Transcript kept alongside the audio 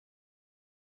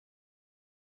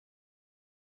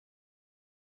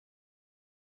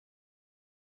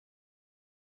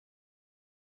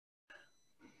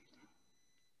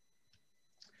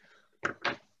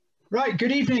Right,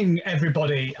 good evening,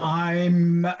 everybody.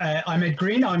 I'm Ed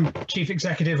Green. I'm Chief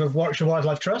Executive of Warwickshire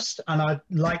Wildlife Trust, and I'd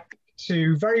like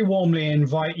to very warmly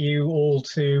invite you all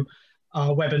to our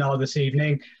webinar this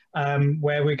evening,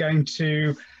 where we're going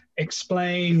to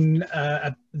explain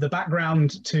the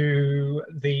background to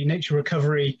the Nature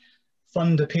Recovery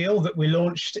Fund appeal that we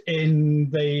launched in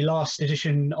the last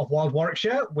edition of Wild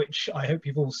Warwickshire, which I hope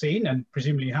you've all seen, and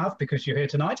presumably you have because you're here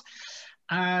tonight.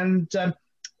 And I'm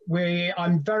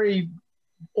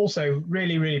also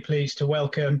really pleased to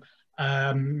welcome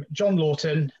John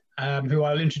Lawton, who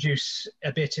I'll introduce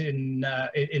a bit in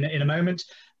a moment,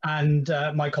 and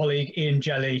my colleague Ian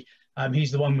Jelly.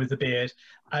 He's the one with the beard,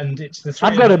 and it's the three.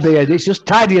 I've got a beard. It's just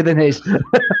tinier than his. Okay,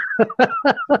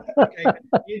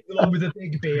 he's the one with the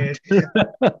big beard.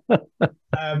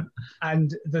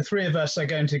 And the three of us are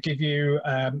going to give you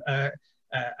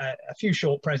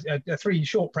three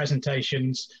short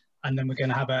presentations, and then we're going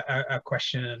to have a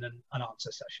question and an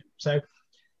answer session. So,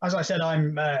 as I said,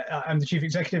 I'm the Chief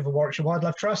Executive of Warwickshire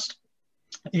Wildlife Trust.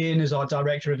 Ian is our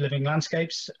Director of Living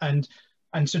Landscapes, and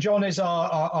Sir John is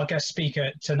our guest speaker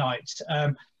tonight.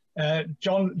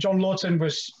 John Lawton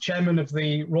was Chairman of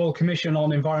the Royal Commission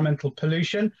on Environmental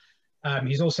Pollution.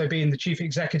 He's also been the Chief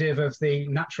Executive of the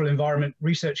Natural Environment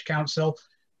Research Council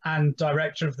and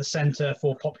Director of the Centre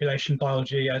for Population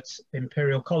Biology at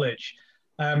Imperial College.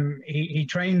 He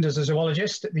trained as a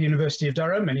zoologist at the University of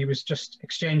Durham, and he was just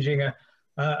exchanging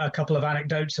a couple of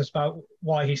anecdotes about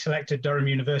why he selected Durham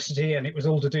University, and it was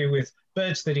all to do with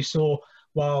birds that he saw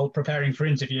while preparing for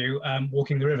interview,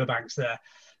 walking the riverbanks there.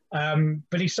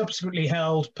 But he subsequently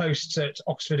held posts at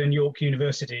Oxford and York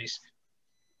universities.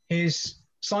 His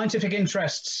scientific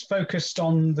interests focused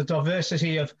on the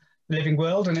diversity of the living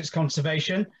world and its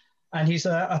conservation, and he's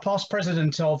a past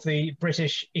president of the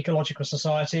British Ecological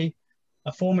Society,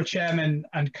 a former chairman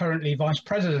and currently vice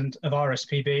president of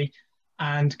RSPB,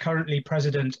 and currently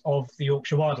president of the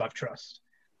Yorkshire Wildlife Trust.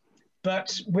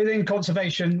 But within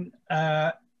conservation,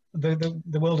 the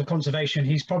world of conservation,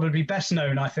 he's probably best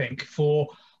known, I think, for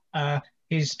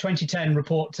his 2010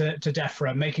 report to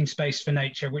DEFRA, Making Space for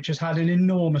Nature, which has had an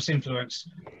enormous influence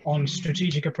on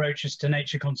strategic approaches to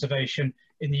nature conservation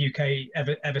in the UK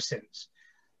ever since.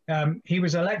 He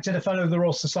was elected a Fellow of the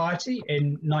Royal Society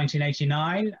in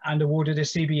 1989 and awarded a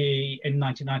CBE in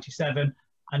 1997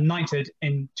 and knighted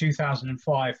in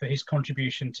 2005 for his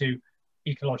contribution to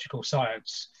ecological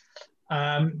science.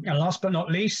 And last but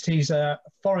not least, he's a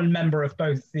foreign member of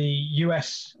both the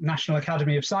US National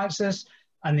Academy of Sciences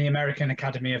and the American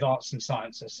Academy of Arts and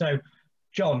Sciences. So,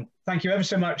 John, thank you ever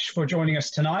so much for joining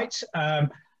us tonight from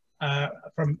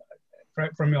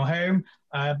your home.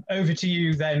 Over to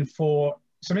you then for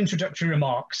some introductory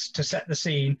remarks to set the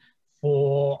scene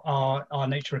for our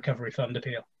Nature Recovery Fund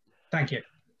appeal. Thank you.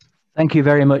 Thank you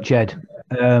very much, Ed.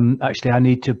 Actually, I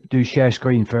need to do share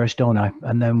screen first, don't I?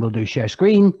 And then we'll do share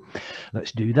screen.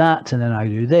 Let's do that. And then I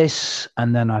do this.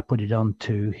 And then I put it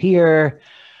onto here.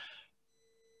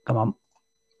 Come on.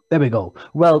 There we go.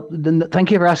 Well,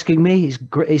 thank you for asking me.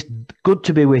 It's good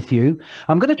to be with you.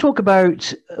 I'm going to talk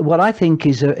about what I think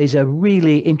is a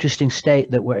really interesting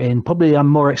state that we're in. Probably I'm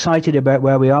more excited about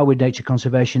where we are with nature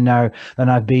conservation now than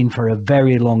I've been for a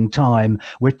very long time.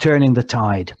 We're turning the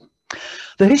tide.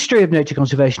 The history of nature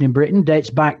conservation in Britain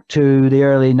dates back to the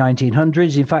early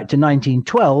 1900s, in fact to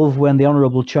 1912, when the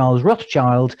Honourable Charles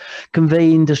Rothschild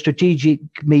convened a strategic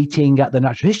meeting at the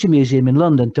Natural History Museum in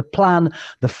London to plan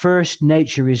the first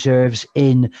nature reserves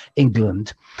in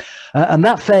England. And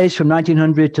that phase from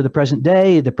 1900 to the present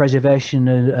day, the preservation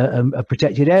of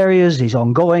protected areas is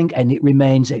ongoing, and it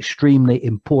remains extremely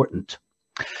important.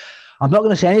 I'm not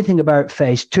going to say anything about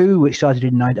phase 2, which started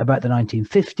in about the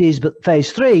 1950s, but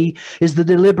phase 3 is the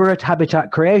deliberate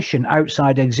habitat creation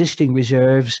outside existing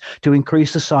reserves to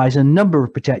increase the size and number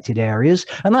of protected areas.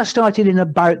 And that started in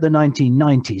about the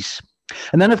 1990s.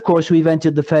 And then, of course, we've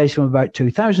entered the phase from about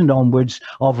 2000 onwards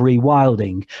of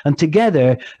rewilding. And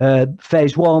together,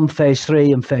 phase 1, phase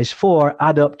 3 and phase 4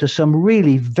 add up to some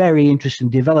really very interesting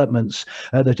developments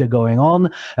that are going on.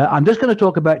 I'm just going to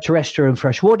talk about terrestrial and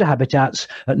freshwater habitats,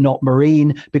 not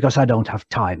marine, because I don't have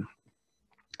time.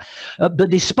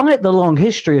 But despite the long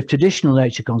history of traditional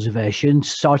nature conservation,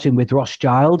 starting with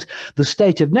Rothschild, the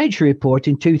State of Nature report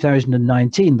in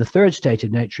 2019, the third State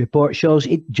of Nature report, shows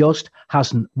it just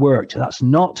hasn't worked. That's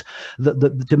not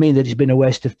to mean that it's been a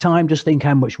waste of time. Just think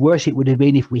how much worse it would have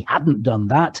been if we hadn't done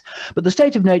that. But the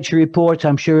State of Nature report,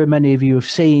 I'm sure many of you have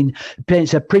seen,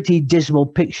 paints a pretty dismal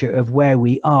picture of where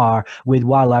we are with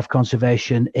wildlife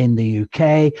conservation in the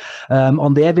UK.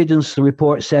 On the evidence, the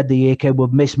report said the UK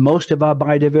would miss most of our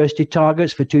biodiversity biodiversity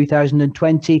targets for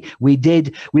 2020? We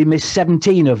did. We missed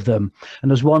 17 of them.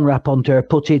 And as one rapporteur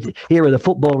put it, here are the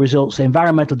football results: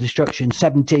 environmental destruction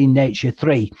 17, nature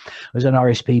 3, was an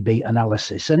RSPB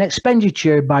analysis. And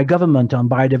expenditure by government on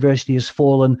biodiversity has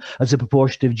fallen as a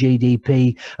proportion of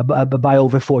GDP by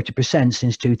over 40%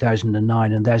 since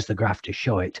 2009. And there's the graph to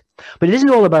show it. But it isn't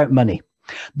all about money.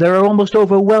 There are almost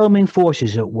overwhelming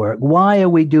forces at work. Why are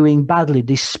we doing badly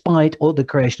despite all the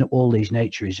creation of all these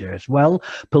nature reserves? Well,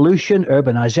 pollution,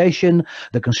 urbanization,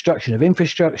 the construction of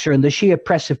infrastructure, and the sheer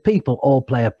press of people all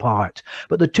play a part.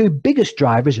 But the two biggest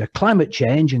drivers are climate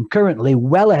change, and currently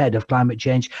well ahead of climate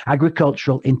change,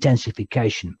 agricultural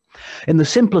intensification. In the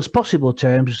simplest possible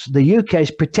terms, the UK's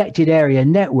protected area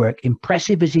network,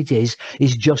 impressive as it is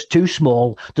just too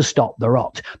small to stop the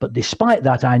rot. But despite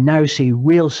that, I now see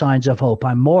real signs of hope.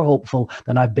 I'm more hopeful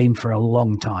than I've been for a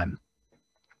long time.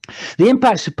 The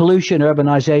impacts of pollution,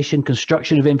 urbanisation,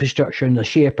 construction of infrastructure, and the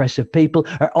sheer press of people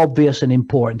are obvious and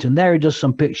important. And there are just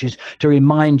some pictures to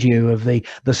remind you of the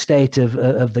state of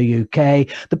the UK.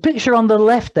 The picture on the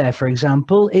left there, for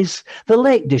example, is the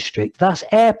Lake District. That's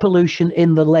air pollution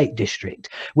in the Lake District,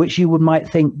 which you might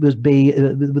think would be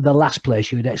the last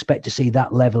place you would expect to see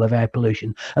that level of air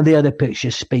pollution. And the other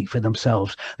pictures speak for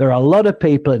themselves. There are a lot of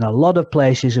people in a lot of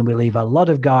places, and we leave a lot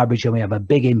of garbage, and we have a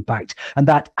big impact. And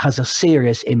that has a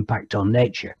serious impact on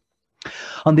nature.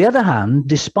 On the other hand,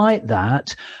 despite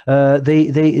that,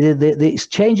 the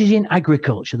changes in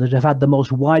agriculture that have had the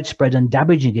most widespread and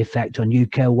damaging effect on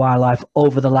UK wildlife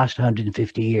over the last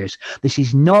 150 years. This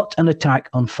is not an attack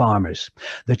on farmers.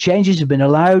 The changes have been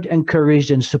allowed,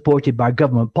 encouraged, and supported by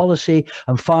government policy,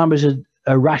 and farmers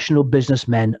are rational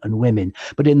businessmen and women.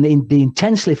 But in the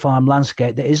intensely farmed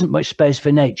landscape, there isn't much space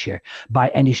for nature by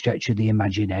any stretch of the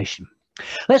imagination.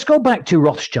 Let's go back to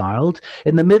Rothschild.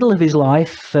 In the middle of his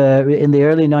life, in the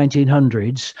early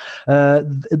 1900s,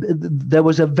 there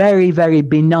was a very, very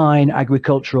benign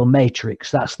agricultural matrix.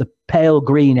 That's the pale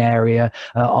green area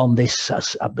on this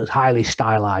highly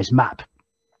stylized map.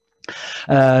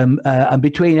 And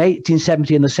between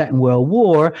 1870 and the Second World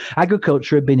War,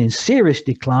 agriculture had been in serious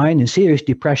decline, in serious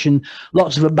depression,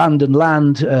 lots of abandoned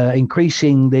land,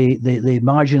 increasing the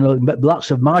marginal,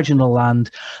 lots of marginal land.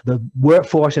 The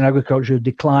workforce in agriculture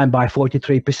declined by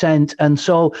 43%. And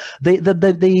so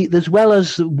as well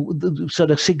as the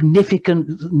sort of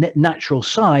significant natural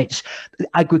sites,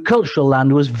 agricultural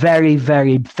land was very,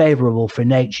 very favorable for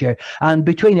nature. And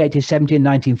between 1870 and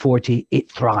 1940,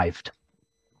 it thrived.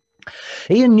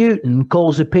 Ian Newton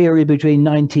calls the period between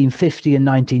 1950 and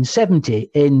 1970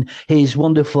 in his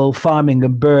wonderful Farming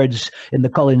and Birds in the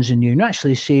Collins and New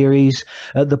Naturalist series,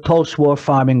 the post-war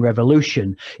farming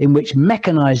revolution, in which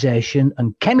mechanization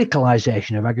and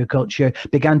chemicalization of agriculture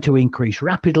began to increase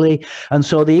rapidly. And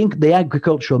so the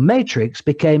agricultural matrix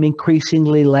became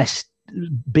increasingly less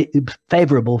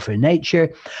favorable for nature,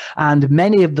 and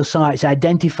many of the sites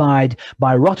identified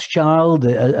by Rothschild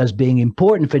as being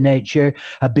important for nature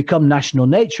have become national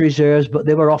nature reserves, but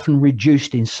they were often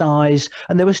reduced in size,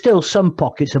 and there were still some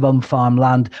pockets of unfarmed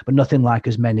land, but nothing like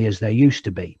as many as there used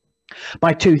to be.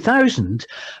 By 2000,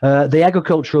 the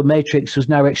agricultural matrix was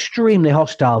now extremely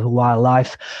hostile for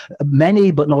wildlife.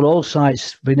 Many, but not all,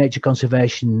 sites for nature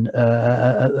conservation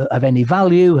of any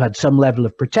value had some level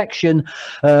of protection,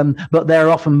 but they're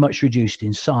often much reduced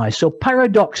in size. So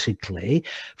paradoxically,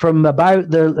 from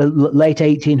about the late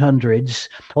 1800s,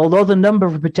 although the number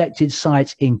of protected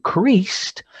sites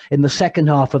increased, in the second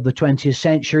half of the 20th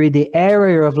century, the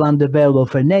area of land available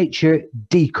for nature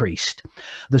decreased.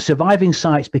 The surviving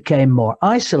sites became more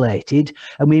isolated,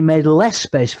 and we made less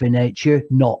space for nature,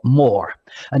 not more.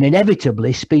 And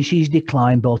inevitably, species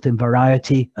declined both in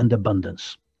variety and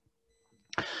abundance.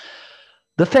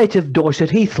 The fate of Dorset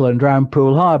heathland round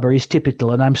Poole Harbour is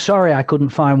typical, and I'm sorry I couldn't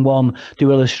find one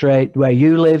to illustrate where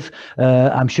you live.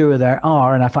 I'm sure there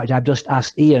are, and in fact I've just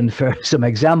asked Ian for some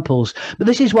examples. But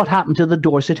this is what happened to the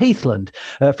Dorset heathland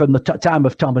from the time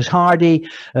of Thomas Hardy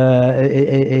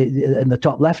in the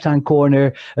top left-hand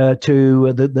corner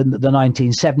to the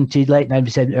 1970s, late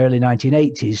 1970s, early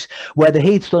 1980s, where the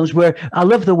heathlands were, I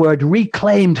love the word,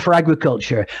 reclaimed for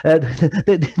agriculture.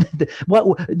 It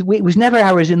was never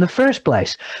ours in the first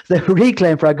place. They were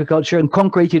reclaimed for agriculture and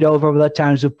concreted over the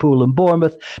towns of Poole and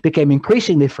Bournemouth, became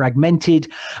increasingly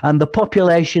fragmented, and the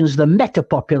populations, the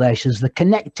meta-populations, the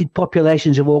connected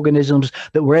populations of organisms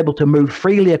that were able to move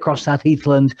freely across that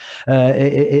heathland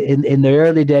in the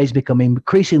early days become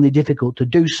increasingly difficult to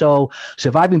do so.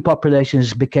 Surviving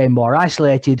populations became more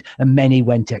isolated, and many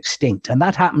went extinct. And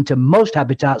that happened to most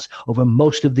habitats over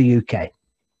most of the UK.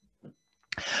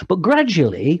 But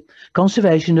gradually,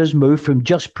 conservation has moved from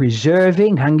just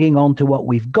preserving, hanging on to what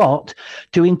we've got,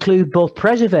 to include both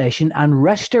preservation and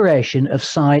restoration of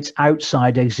sites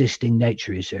outside existing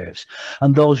nature reserves.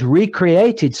 And those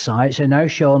recreated sites are now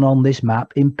shown on this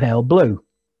map in pale blue.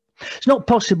 It's not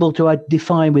possible to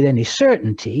define with any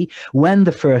certainty when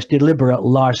the first deliberate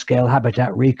large-scale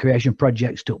habitat recreation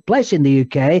projects took place in the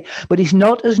UK, but it's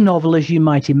not as novel as you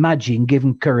might imagine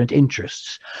given current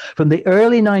interests. From the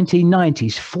early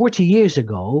 1990s, 40 years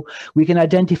ago, we can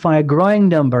identify a growing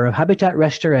number of habitat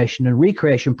restoration and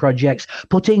recreation projects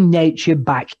putting nature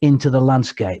back into the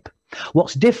landscape.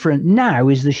 What's different now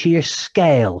is the sheer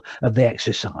scale of the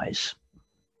exercise.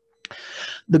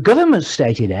 The government's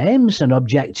stated aims and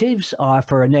objectives are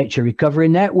for a nature recovery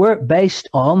network based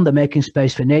on the Making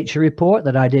Space for Nature report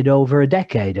that I did over a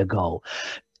decade ago.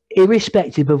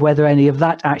 Irrespective of whether any of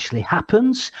that actually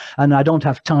happens, and I don't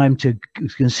have time to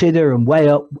consider and weigh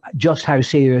up just how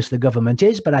serious the government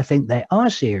is, but I think they are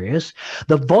serious,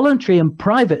 the voluntary and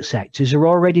private sectors are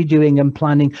already doing and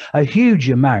planning a huge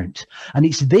amount. And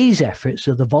it's these efforts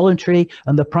of the voluntary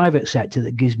and the private sector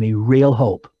that gives me real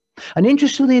hope. And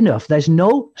interestingly enough, there's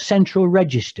no central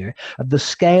register of the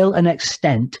scale and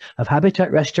extent of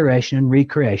habitat restoration and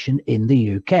recreation in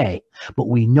the UK, but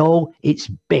we know it's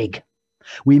big.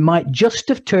 We might just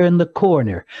have turned the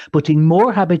corner, putting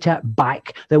more habitat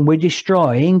back than we're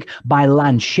destroying by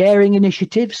land sharing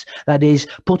initiatives, that is,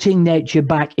 putting nature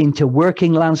back into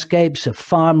working landscapes of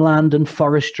farmland and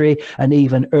forestry and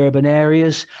even urban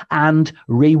areas, and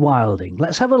rewilding.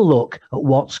 Let's have a look at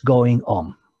what's going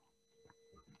on.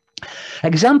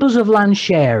 Examples of land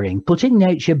sharing, putting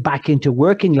nature back into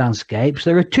working landscapes,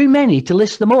 there are too many to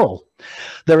list them all.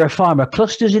 There are farmer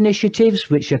clusters initiatives,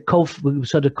 which are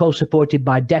co-supported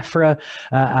by DEFRA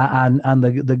and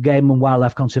the Game and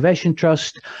Wildlife Conservation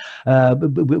Trust,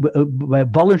 where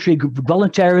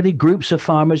voluntarily groups of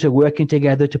farmers are working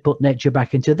together to put nature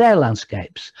back into their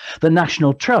landscapes. The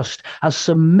National Trust has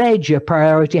some major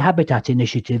priority habitat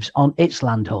initiatives on its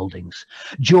land holdings.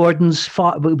 Jordan's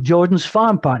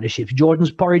Farm Partnerships,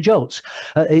 Jordan's Porridge Oats,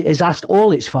 has asked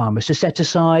all its farmers to set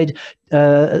aside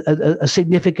a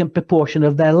significant proportion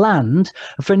of their land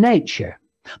for nature.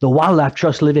 The Wildlife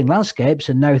Trust Living Landscapes,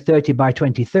 and now 30 by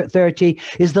 2030,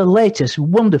 is the latest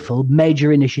wonderful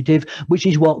major initiative, which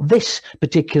is what this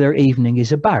particular evening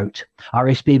is about.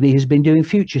 RSPB has been doing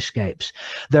Futurescapes.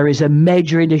 There is a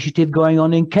major initiative going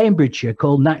on in Cambridgeshire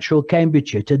called Natural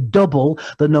Cambridgeshire to double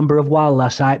the number of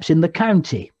wildlife sites in the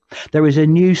county. There is a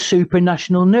new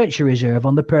supranational nurture reserve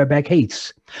on the Purbeck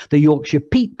Heaths. The Yorkshire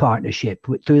Peat Partnership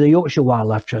through the Yorkshire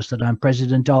Wildlife Trust that I'm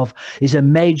president of is a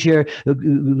major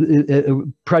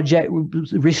project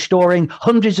restoring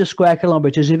hundreds of square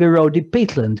kilometres of eroded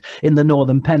peatland in the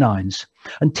Northern Pennines.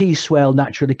 And Teeswale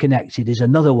Naturally Connected is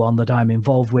another one that I'm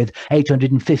involved with,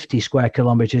 850 square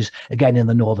kilometres, again in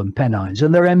the Northern Pennines.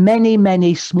 And there are many,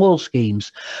 many small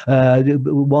schemes,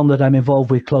 one that I'm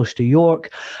involved with close to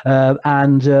York,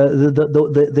 and the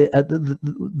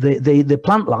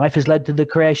plant life has led to the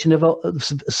creation of,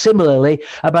 similarly,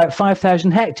 about 5,000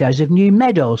 hectares of new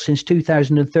meadows since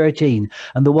 2013.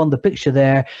 And the picture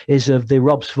there is of the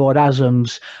Robsford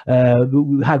Asums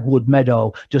Hagwood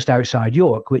Meadow just outside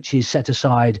York, which is set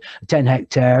aside,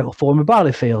 10-hectare former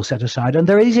barley field set aside. And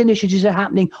these initiatives are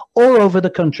happening all over the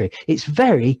country. It's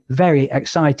very, very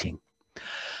exciting.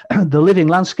 The living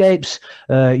landscapes,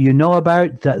 you know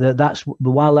about, that's the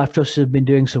Wildlife Trust have been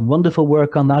doing some wonderful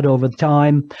work on that over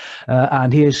time.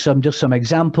 And here's just some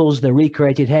examples. The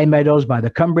recreated hay meadows by the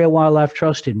Cumbria Wildlife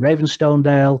Trust in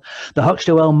Ravenstonedale. The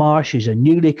Huxtowell Marsh is a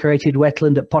newly created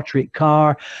wetland at Potterick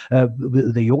Carr.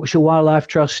 The Yorkshire Wildlife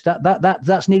Trust,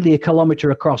 that's nearly a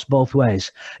kilometre across both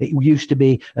ways. It used to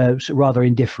be rather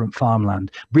indifferent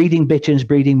farmland. Breeding bitterns,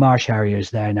 breeding marsh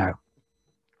harriers there now.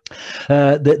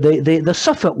 The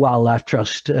Suffolk Wildlife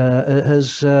Trust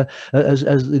has led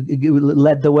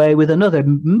the way with another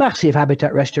massive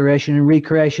habitat restoration and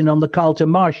recreation on the Carlton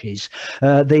Marshes.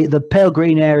 The pale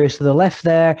green areas to the left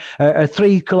there are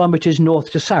 3 kilometres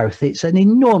north to south. It's an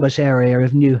enormous area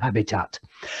of new habitat.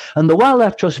 And the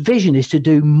Wildlife Trust vision is to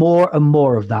do more and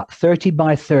more of that, 30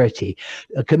 by 30,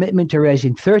 a commitment to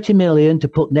raising 30 million to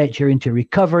put nature into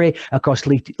recovery across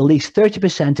at least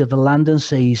 30% of the land and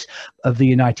seas of the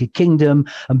United Kingdom.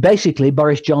 And basically,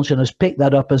 Boris Johnson has picked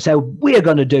that up and said, we're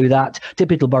going to do that.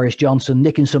 Typical Boris Johnson,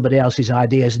 nicking somebody else's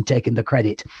ideas and taking the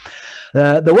credit.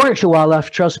 The Warwickshire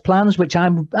Wildlife Trust plans, which I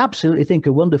absolutely think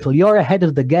are wonderful. You're ahead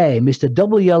of the game, is to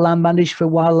double your land managed for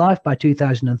wildlife by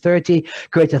 2030,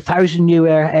 create 1,000 new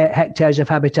hectares of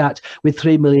habitat with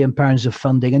 £3 million of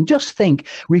funding. And just think,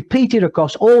 repeated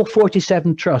across all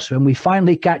 47 trusts when we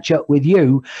finally catch up with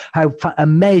you, how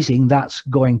amazing that's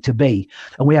going to be.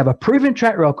 And we have a proven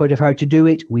track record of how to do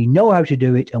it. We know how to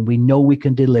do it, and we know we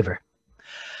can deliver.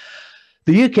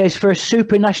 The UK's first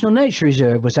supranational nature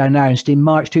reserve was announced in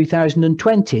March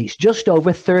 2020. It's just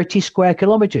over 30 square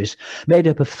kilometres, made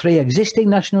up of 3 existing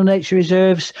national nature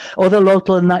reserves, other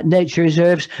local nature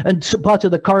reserves, and part of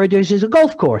the corridors is a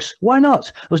golf course. Why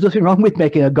not? There's nothing wrong with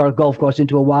making a golf course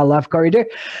into a wildlife corridor.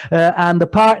 And the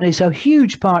partner is a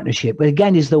huge partnership, but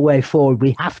again is the way forward.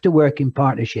 We have to work in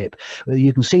partnership.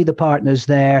 You can see the partners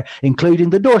there,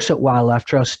 including the Dorset Wildlife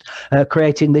Trust,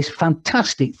 creating this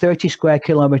fantastic 30 square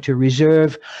kilometre reserve.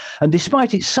 And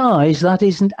despite its size, that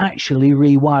isn't actually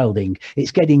rewilding. It's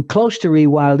getting close to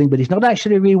rewilding, but it's not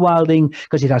actually rewilding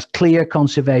because it has clear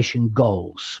conservation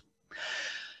goals.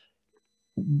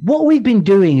 What we've been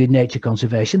doing in nature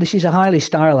conservation, this is a highly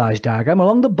stylized diagram.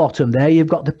 Along the bottom there, you've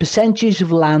got the percentage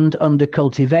of land under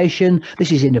cultivation.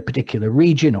 This is in a particular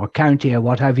region or county or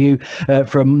what have you,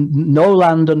 from no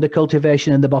land under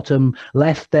cultivation in the bottom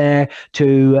left there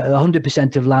to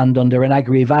 100% of land under an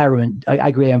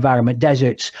agri-environment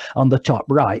deserts on the top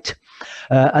right.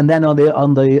 And then on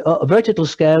the vertical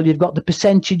scale, you've got the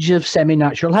percentage of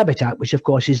semi-natural habitat, which of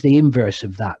course is the inverse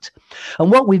of that.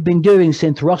 And what we've been doing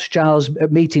since Rothschild's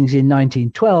meetings in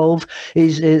 1912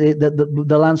 is that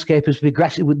the landscape has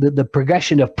progressed with the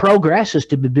progression of progress has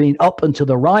to be being up and to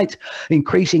the right,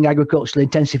 increasing agricultural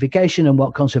intensification. And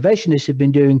what conservationists have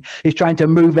been doing is trying to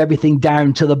move everything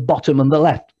down to the bottom and the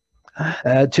left.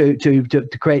 To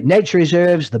create nature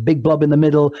reserves, the big blob in the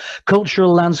middle,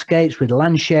 cultural landscapes with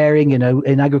land sharing,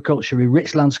 in agriculturally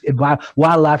rich landscape,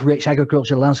 wildlife rich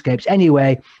agricultural landscapes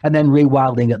anyway, and then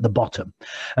rewilding at the bottom.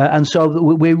 And so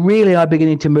we really are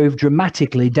beginning to move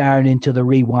dramatically down into the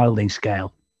rewilding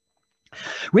scale.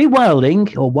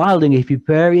 Rewilding, or wilding if you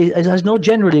prefer, has no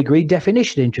generally agreed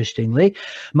definition, interestingly.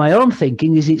 My own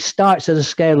thinking is it starts at a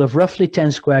scale of roughly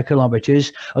 10 square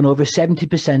kilometres and over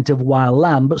 70% of wild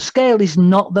land, but scale is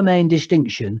not the main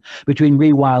distinction between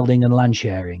rewilding and land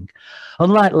sharing.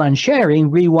 Unlike land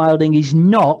sharing, rewilding is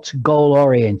not goal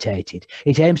orientated.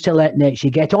 It aims to let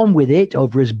nature get on with it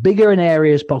over as bigger an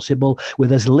area as possible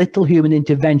with as little human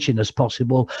intervention as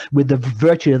possible, with the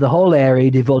virtue of the whole area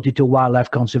devoted to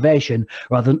wildlife conservation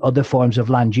rather than other forms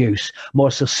of land use. More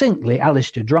succinctly,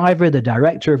 Alistair Driver, the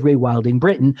director of Rewilding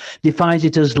Britain, defines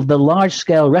it as the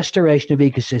large-scale restoration of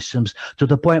ecosystems to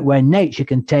the point where nature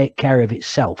can take care of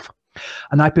itself.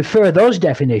 And I prefer those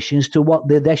definitions to what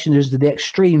the definitions of the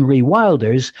extreme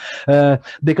rewilders,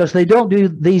 because they don't do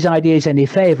these ideas any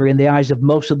favour in the eyes of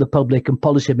most of the public and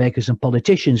policymakers and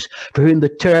politicians, for whom the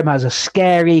term has a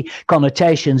scary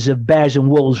connotations of bears and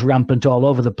wolves rampant all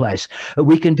over the place.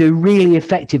 We can do really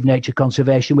effective nature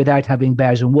conservation without having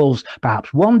bears and wolves,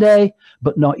 perhaps one day,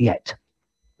 but not yet.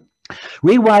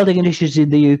 Rewilding initiatives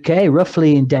in the UK,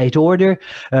 roughly in date order: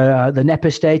 the Knepp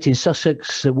Estate in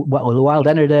Sussex, the Wild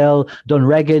Ennerdale,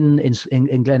 Dunregan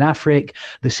in Glen Affric,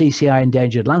 the CCI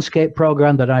Endangered Landscape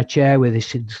Programme that I chair with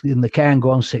is in the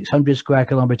Cairngorm, 600 square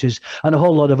kilometres, and a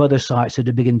whole lot of other sites that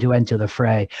are beginning to enter the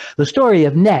fray. The story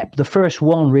of Knepp, the first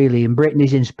one really in Britain,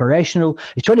 is inspirational.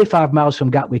 It's 25 miles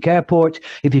from Gatwick Airport.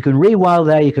 If you can rewild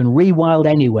there, you can rewild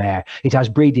anywhere. It has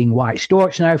breeding white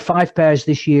storks now, 5 pairs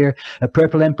this year,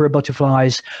 purple emperor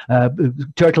butterflies,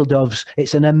 turtle doves.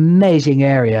 It's an amazing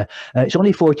area. It's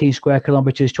only 14 square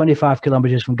kilometres, 25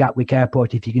 kilometres from Gatwick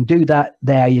Airport. If you can do that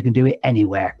there, you can do it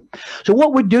anywhere. So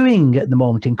what we're doing at the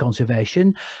moment in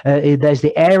conservation, there's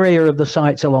the area of the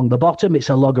sites along the bottom. It's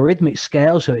a logarithmic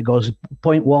scale, so it goes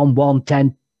 0.1, 1,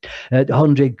 10,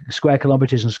 100 square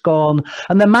kilometres and so on.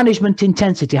 And the management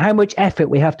intensity, how much effort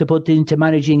we have to put into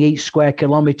managing each square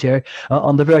kilometre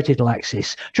on the vertical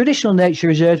axis. Traditional nature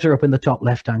reserves are up in the top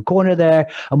left-hand corner there,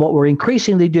 and what we're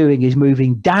increasingly doing is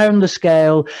moving down the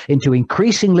scale into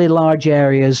increasingly large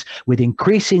areas, with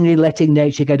increasingly letting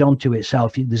nature get onto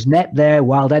itself. There's Knepp there,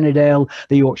 Wild Ennerdale,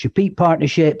 the Yorkshire Peat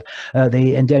Partnership,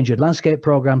 the Endangered Landscape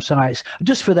Programme sites.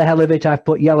 Just for the hell of it, I've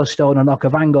put Yellowstone and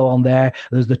Okavango on there.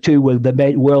 There's the two with the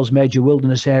world's major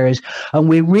wilderness areas, and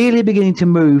we're really beginning to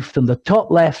move from the top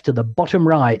left to the bottom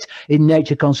right in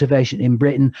nature conservation in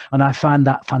Britain, and I find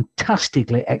that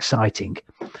fantastically exciting.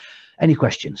 Any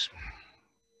questions?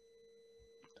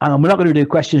 And we're not going to do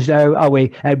questions now, are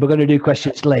we? We're going to do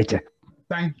questions later.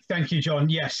 Thank you, John.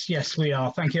 Yes, we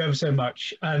are. Thank you ever so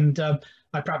much. And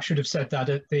I perhaps should have said that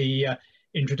at the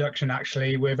introduction,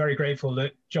 actually. We're very grateful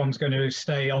that John's going to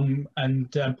stay on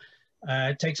and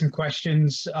take some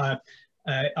questions. I'm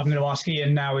going to ask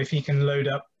Ian now if he can load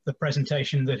up the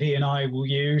presentation that he and I will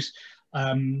use.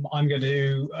 I'm going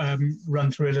to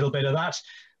run through a little bit of that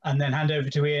and then hand over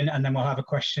to Ian, and then we'll have a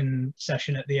question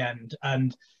session at the end.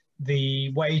 And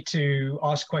the way to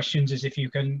ask questions is if you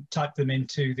can type them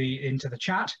into the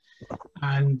chat,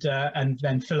 and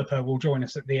then Philippa will join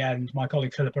us at the end. My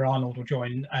colleague Philippa Arnold will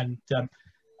join and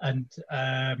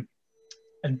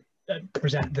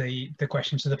present the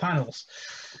questions to the panels.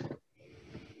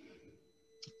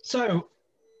 So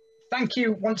thank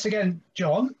you once again,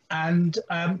 John. And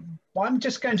I'm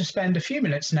just going to spend a few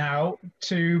minutes now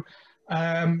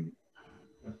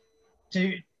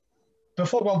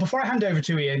before I hand over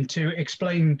to Ian to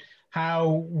explain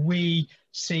how we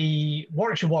see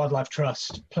Warwickshire Wildlife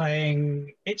Trust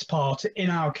playing its part in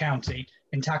our county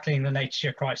in tackling the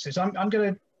nature crisis. I'm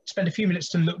going to spend a few minutes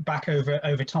to look back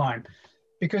over time,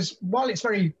 because while it's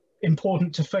very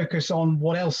important to focus on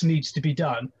what else needs to be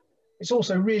done, it's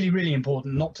also really, really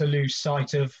important not to lose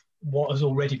sight of what has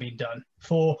already been done.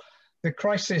 For the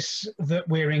crisis that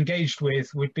we're engaged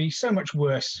with would be so much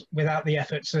worse without the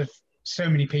efforts of so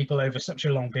many people over such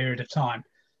a long period of time.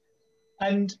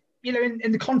 And, you know,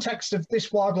 in the context of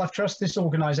this Wildlife Trust, this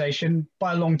organisation,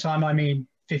 by a long time, I mean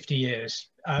 50 years.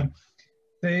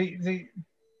 The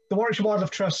Warwickshire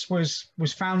Wildlife Trust was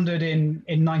founded in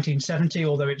 1970,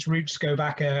 although its roots go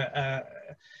back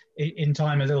in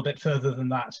time a little bit further than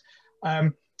that.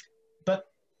 But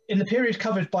in the period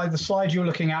covered by the slide you're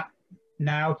looking at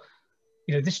now,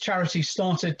 you know, this charity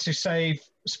started to save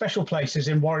special places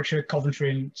in Warwickshire, Coventry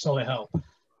and Solihull.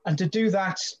 And to do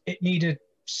that, it needed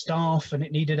staff, and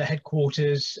it needed a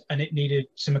headquarters, and it needed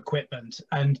some equipment.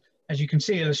 And as you can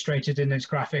see illustrated in this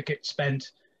graphic, it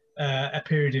spent a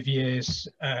period of years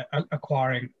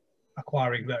acquiring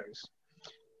those.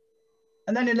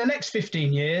 And then in the next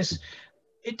 15 years,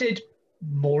 it did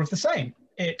more of the same.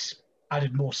 It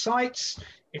added more sites,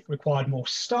 it required more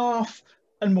staff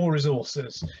and more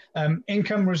resources.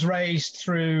 Income was raised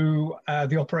through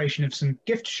the operation of some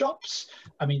gift shops.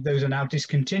 I mean, those are now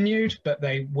discontinued, but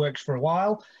they worked for a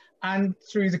while. And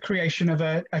through the creation of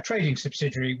a trading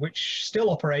subsidiary, which still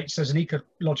operates as an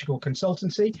ecological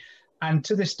consultancy, and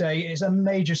to this day is a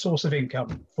major source of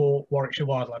income for Warwickshire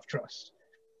Wildlife Trust.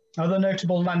 Other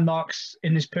notable landmarks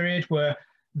in this period were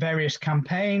various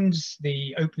campaigns,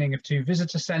 the opening of 2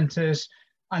 visitor centres,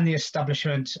 and the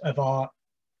establishment of our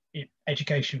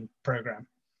education programme.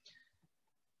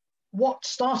 What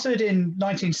started in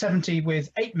 1970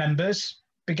 with 8 members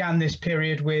began this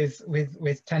period with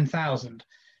 10,000.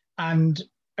 And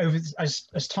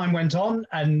as time went on,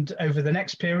 and over the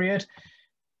next period,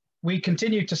 we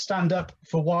continued to stand up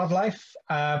for wildlife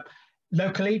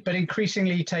locally, but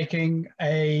increasingly taking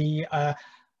a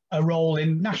role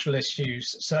in national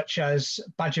issues such as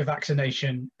badger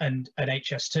vaccination and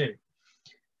HS2.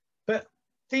 But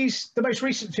the most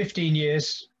recent 15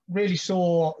 years really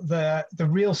saw the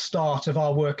real start of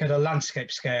our work at a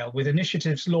landscape scale, with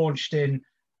initiatives launched in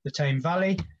the Tame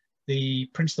Valley, the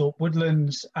Princethorpe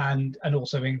Woodlands, and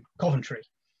also in Coventry.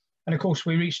 And of course,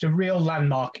 we reached a real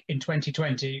landmark in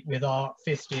 2020 with our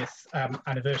 50th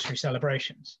anniversary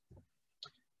celebrations.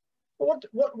 What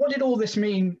did all this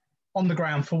mean on the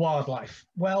ground for wildlife?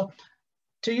 Well,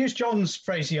 to use John's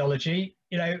phraseology,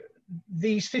 you know,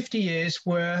 these 50 years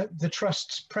were the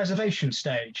Trust's preservation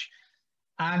stage.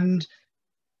 And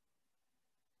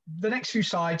the next few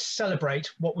slides celebrate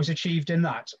what was achieved in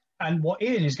that. And what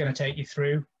Ian is going to take you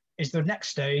through is the next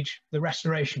stage, the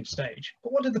restoration stage.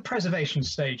 But what did the preservation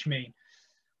stage mean?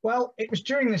 Well, it was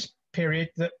during this period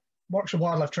that Warwickshire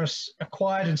Wildlife Trust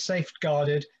acquired and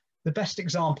safeguarded the best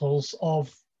examples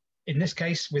of, in this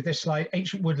case, with this slide,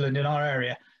 ancient woodland in our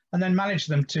area, and then managed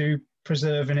them to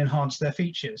preserve and enhance their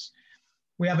features.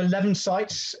 We have 11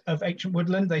 sites of ancient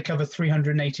woodland. They cover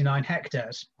 389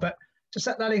 hectares. But to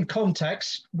set that in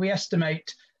context, we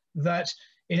estimate that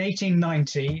in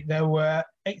 1890, there were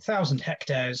 8,000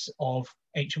 hectares of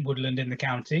ancient woodland in the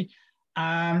county.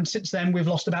 And since then, we've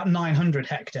lost about 900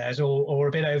 hectares, or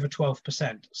a bit over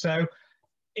 12%. So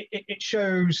it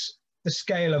shows the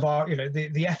scale of our, you know,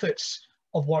 the efforts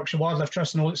of Warwickshire Wildlife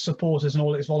Trust and all its supporters and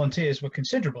all its volunteers were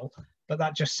considerable, but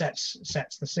that just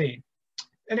sets the scene.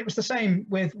 And it was the same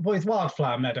with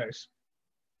wildflower meadows.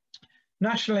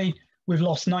 Nationally, we've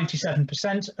lost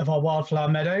 97% of our wildflower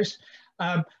meadows,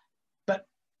 but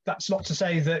that's not to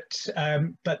say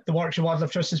that but the Warwickshire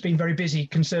Wildlife Trust has been very busy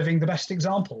conserving the best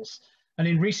examples. And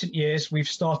in recent years, we've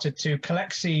started to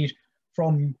collect seed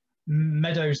from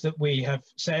meadows that we have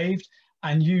saved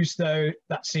and use that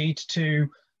seed to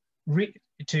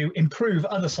to improve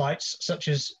other sites such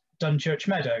as Dunchurch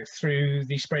Meadow through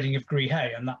the spreading of grey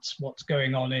hay, and that's what's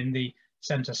going on in the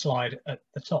centre slide at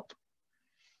the top.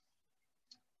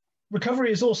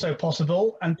 Recovery is also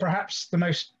possible, and perhaps the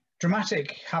most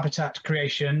dramatic habitat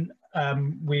creation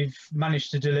we've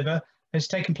managed to deliver has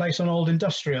taken place on old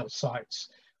industrial sites,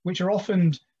 which are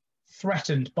often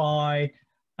threatened by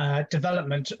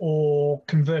development or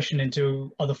conversion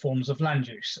into other forms of land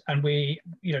use. And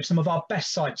some of our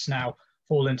best sites now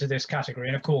fall into this category.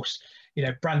 And of course,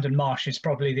 Brandon Marsh is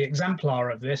probably the exemplar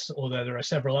of this, although there are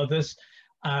several others.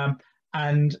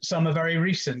 And some are very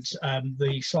recent.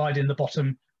 The slide in the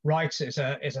bottom right is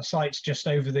a site just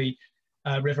over the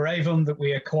River Avon that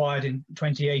we acquired in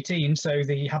 2018. So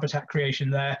the habitat creation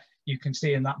there, you can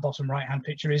see in that bottom right-hand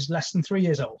picture, is less than 3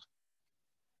 years old.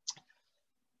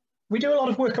 We do a lot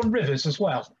of work on rivers as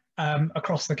well,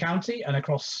 across the county and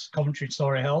across Coventry and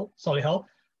Solihull,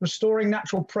 restoring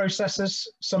natural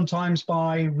processes, sometimes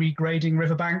by regrading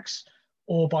riverbanks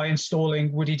or by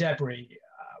installing woody debris.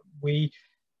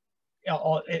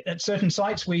 At certain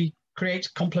sites, we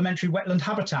create complementary wetland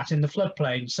habitat in the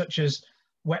floodplain, such as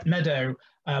wet meadow.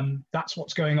 That's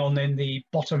what's going on in the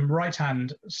bottom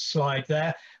right-hand slide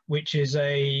there, which is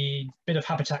a bit of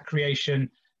habitat creation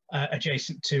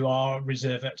adjacent to our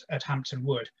reserve at Hampton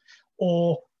Wood,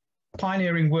 or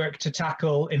pioneering work to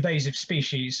tackle invasive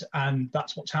species. And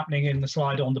that's what's happening in the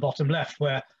slide on the bottom left,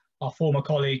 where our former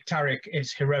colleague Tariq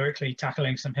is heroically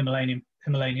tackling some Himalayan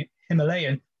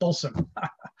balsam.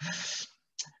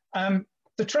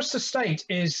 The Trust estate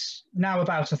is now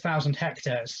about 1,000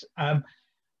 hectares.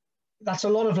 That's a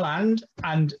lot of land,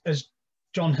 and as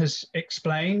John has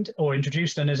explained or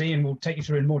introduced, and as Ian will take you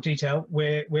through in more detail,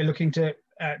 we're looking to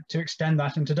extend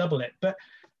that and to double it. But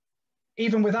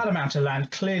even with that amount of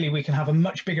land, clearly we can have a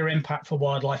much bigger impact for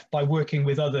wildlife by working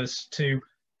with others to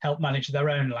help manage their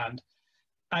own land.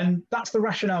 And that's the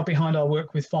rationale behind our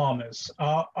work with farmers.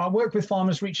 Our work with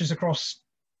farmers reaches across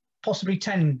possibly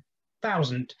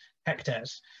 10,000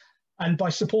 hectares. And by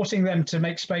supporting them to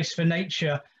make space for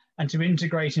nature and to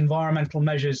integrate environmental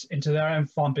measures into their own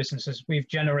farm businesses, we've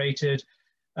generated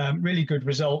really good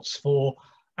results for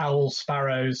owls,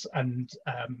 sparrows, and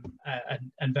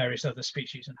various other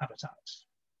species and habitats.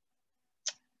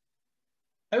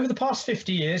 Over the past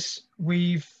 50 years,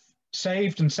 we've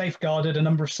saved and safeguarded a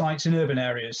number of sites in urban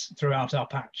areas throughout our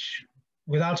patch.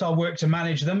 Without our work to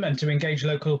manage them and to engage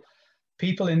local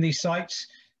people in these sites,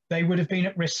 they would have been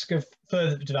at risk of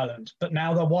further development, but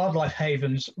now they're wildlife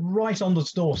havens right on the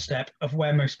doorstep of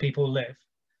where most people live.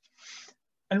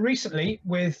 And recently,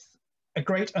 with a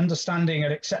great understanding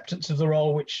and acceptance of the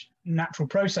role which natural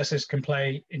processes can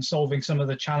play in solving some of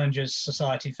the challenges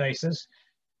society faces,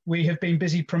 we have been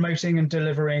busy promoting and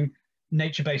delivering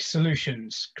nature-based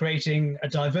solutions, creating a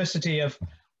diversity of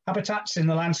habitats in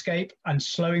the landscape and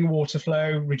slowing water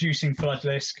flow, reducing flood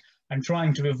risk, and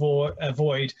trying to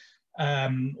avoid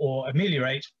or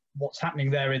ameliorate what's happening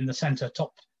there in the centre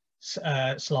top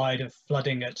slide of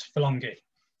flooding at Folongi.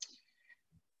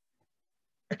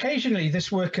 Occasionally,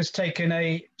 this work has taken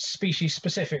a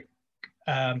species-specific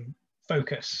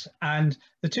focus, and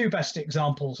the two best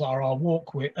examples are our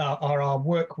work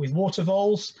with water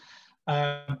voles,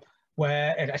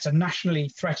 where it's a nationally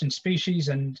threatened species,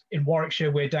 and in Warwickshire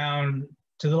we're down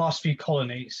to the last few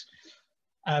colonies.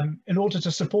 In order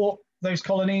to support those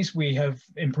colonies, we have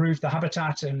improved the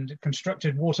habitat and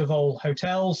constructed water vole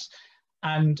hotels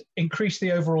and increased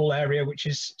the overall area which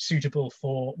is suitable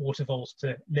for water voles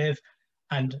to live,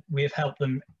 and we have helped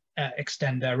them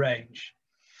extend their range.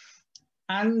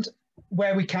 And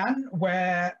where we can,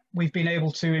 where we've been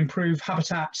able to improve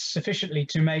habitats sufficiently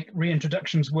to make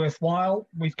reintroductions worthwhile,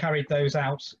 we've carried those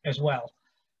out as well.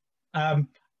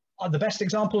 The best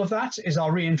example of that is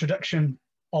our reintroduction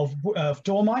of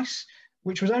dormice,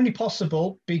 which was only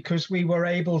possible because we were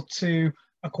able to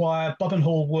acquire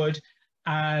Bubbenhall Wood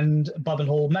and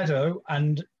Bubbenhall Meadow,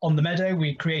 and on the meadow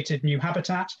we created new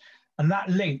habitat, and that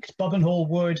linked Bubbenhall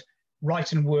Wood,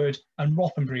 Righton Wood and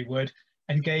Roppenbury Wood,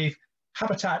 and gave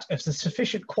habitat of the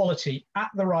sufficient quality at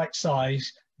the right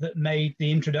size that made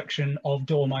the introduction of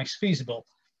dormice feasible.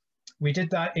 We did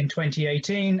that in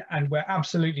 2018, and we're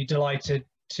absolutely delighted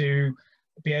to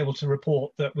be able to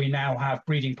report that we now have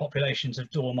breeding populations of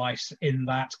dormice in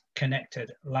that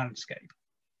connected landscape.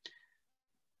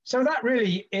 So that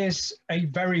really is a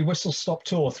very whistle-stop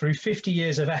tour through 50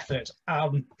 years of effort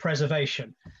on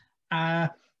preservation.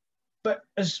 But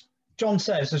as John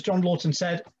Lawton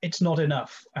said, it's not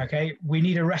enough, okay? We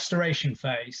need a restoration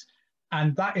phase,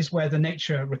 and that is where the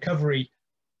Nature Recovery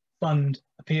Fund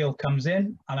appeal comes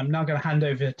in. And I'm now going to hand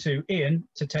over to Ian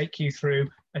to take you through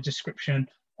a description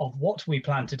of what we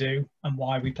plan to do and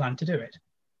why we plan to do it.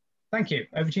 Thank you.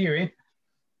 Over to you, Ian.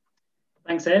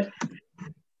 Thanks, Ed.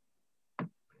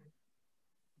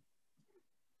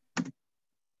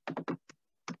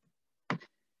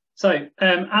 So,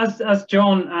 as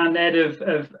John and Ed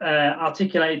have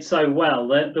articulated so well,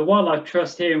 the Wildlife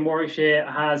Trust here in Warwickshire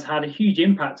has had a huge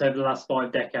impact over the last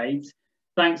 5 decades,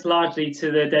 thanks largely to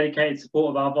the dedicated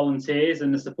support of our volunteers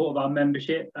and the support of our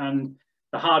membership and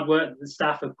the hard work that the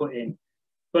staff have put in.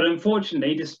 But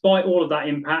unfortunately, despite all of that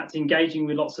impact, engaging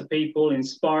with lots of people,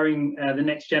 inspiring the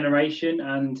next generation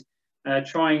and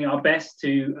trying our best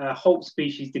to halt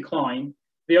species decline,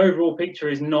 the overall picture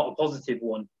is not a positive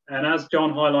one. And as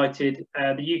John highlighted,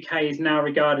 the UK is now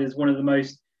regarded as one of the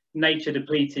most nature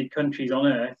depleted countries on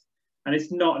earth. And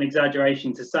it's not an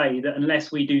exaggeration to say that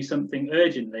unless we do something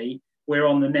urgently, we're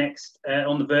on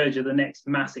the verge of the next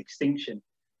mass extinction.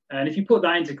 And if you put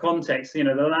that into context, you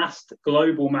know, the last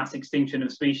global mass extinction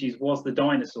of species was the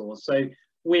dinosaurs. So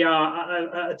we are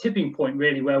at a tipping point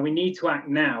really where we need to act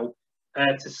now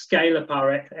to scale up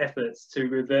our efforts to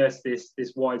reverse this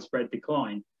widespread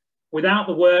decline. Without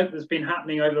the work that's been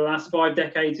happening over the last 5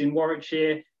 decades in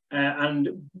Warwickshire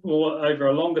and more over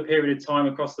a longer period of time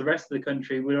across the rest of the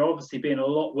country, we're obviously be in a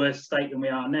lot worse state than we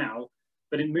are now.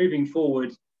 But in moving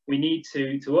forward, we need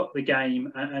to up the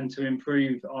game and to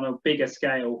improve on a bigger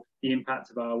scale the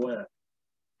impact of our work.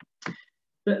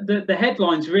 The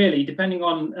headlines really, depending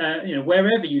on you know,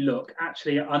 wherever you look,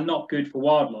 actually are not good for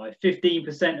wildlife.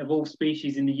 15% of all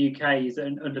species in the UK is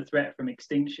under threat from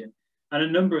extinction, and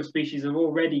a number of species have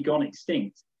already gone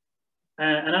extinct.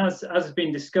 And as has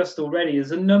been discussed already,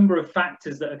 there's a number of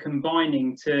factors that are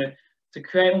combining to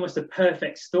create almost a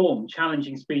perfect storm,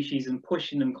 challenging species and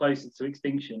pushing them closer to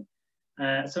extinction.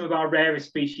 Some of our rarest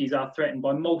species are threatened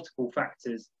by multiple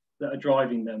factors that are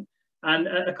driving them. And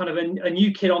a kind of a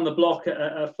new kid on the block,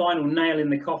 a final nail in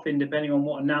the coffin, depending on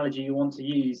what analogy you want to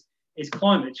use, is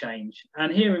climate change.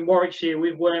 And here in Warwickshire,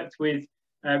 we've worked with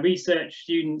research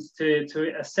students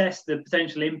to assess the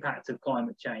potential impact of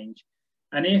climate change.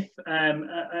 And if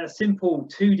a simple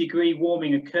 2-degree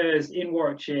warming occurs in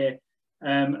Warwickshire,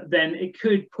 then it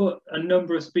could put a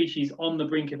number of species on the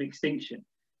brink of extinction.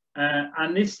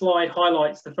 And this slide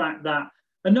highlights the fact that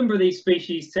a number of these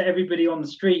species to everybody on the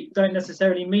street don't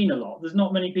necessarily mean a lot. There's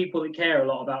not many people that care a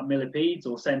lot about millipedes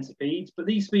or centipedes, but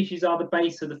these species are the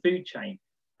base of the food chain,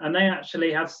 and they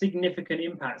actually have significant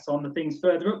impacts on the things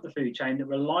further up the food chain that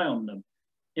rely on them.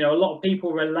 You know, a lot of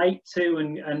people relate to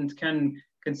and can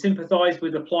sympathise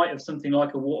with the plight of something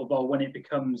like a water vole when it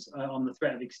becomes on the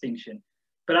threat of extinction.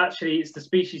 But actually, it's the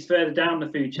species further down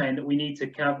the food chain that we need to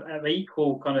have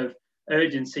equal kind of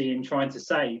urgency in trying to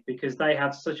save, because they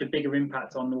have such a bigger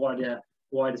impact on the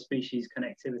wider species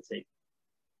connectivity.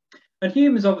 And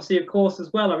humans obviously, of course, as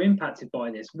well are impacted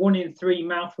by this. 1 in 3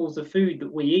 mouthfuls of food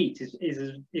that we eat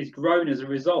is grown as a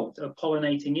result of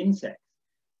pollinating insects.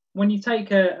 When you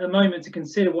take a moment to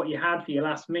consider what you had for your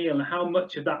last meal and how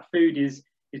much of that food is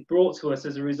brought to us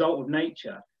as a result of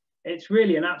nature, it's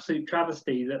really an absolute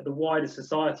travesty that the wider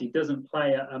society doesn't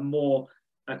play a more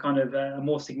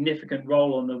significant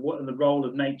role on the role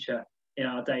of nature in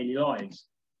our daily lives.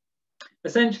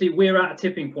 Essentially, we're at a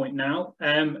tipping point now.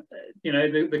 You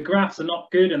know, the graphs are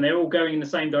not good and they're all going in the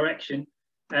same direction.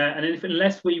 And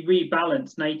unless we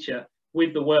rebalance nature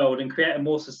with the world and create a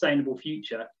more sustainable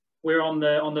future, we're on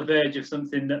the verge of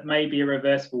something that may be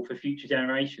irreversible for future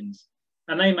generations.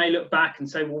 And they may look back and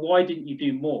say, well, why didn't you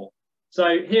do more?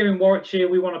 So here in Warwickshire,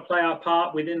 we want to play our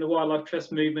part within the Wildlife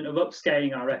Trust movement of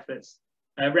upscaling our efforts,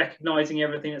 recognising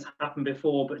everything that's happened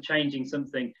before, but changing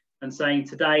something and saying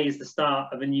today is the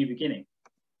start of a new beginning.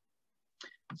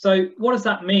 So what does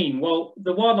that mean? Well,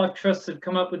 the Wildlife Trusts have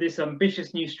come up with this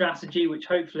ambitious new strategy, which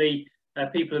hopefully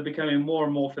people are becoming more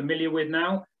and more familiar with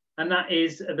now. And that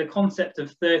is the concept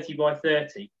of 30 by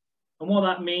 30. And what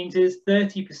that means is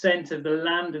 30% of the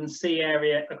land and sea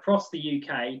area across the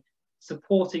UK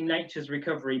supporting nature's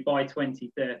recovery by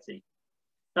 2030.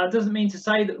 That doesn't mean to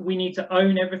say that we need to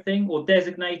own everything or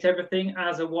designate everything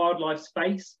as a wildlife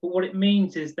space, but what it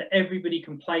means is that everybody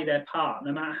can play their part,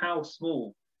 no matter how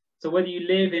small. So whether you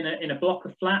live in a block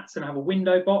of flats and have a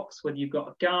window box, whether you've got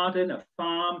a garden, a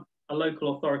farm, a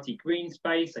local authority green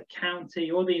space, a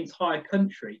county, or the entire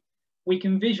country, we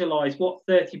can visualise what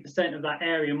 30% of that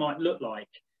area might look like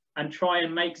and try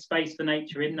and make space for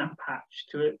nature in that patch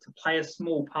to play a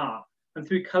small part. And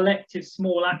through collective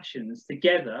small actions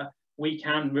together, we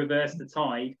can reverse the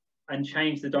tide and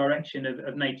change the direction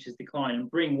of nature's decline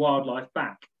and bring wildlife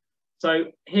back. So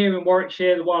here in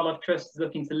Warwickshire, the Wildlife Trust is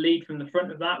looking to lead from the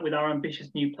front of that with our ambitious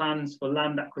new plans for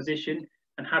land acquisition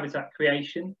and habitat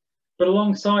creation. But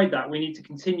alongside that, we need to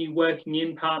continue working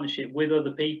in partnership with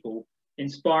other people,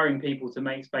 inspiring people to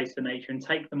make space for nature and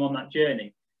take them on that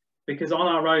journey. Because on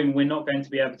our own, we're not going to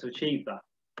be able to achieve that.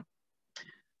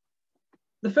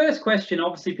 The first question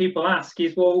obviously people ask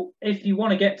is, well, if you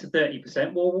want to get to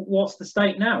 30%, well, what's the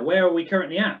state now? Where are we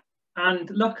currently at? And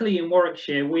luckily in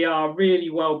Warwickshire, we are really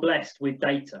well blessed with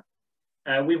data.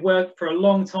 We've worked for a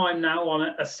long time now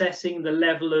on assessing the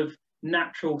level of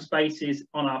natural spaces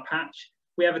on our patch.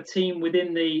 We have a team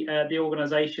within the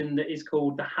organisation that is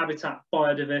called the Habitat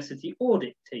Biodiversity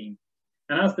Audit Team.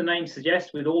 And as the name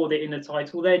suggests, with audit in the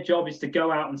title, their job is to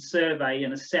go out and survey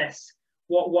and assess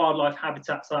what wildlife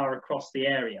habitats are across the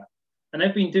area. And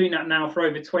they've been doing that now for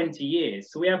over 20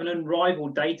 years. So we have an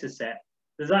unrivaled data set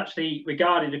that's actually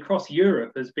regarded across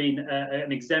Europe as being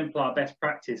an exemplar best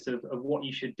practice of what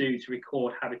you should do to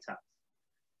record habitats.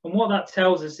 And what that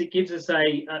tells us, it gives us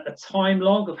a time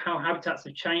log of how habitats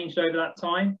have changed over that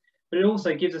time, but it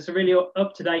also gives us a really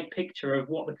up-to-date picture of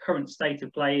what the current state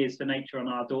of play is for nature on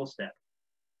our doorstep.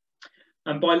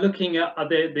 And by looking at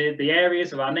the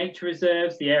areas of our nature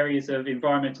reserves, the areas of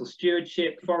environmental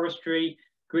stewardship, forestry,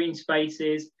 green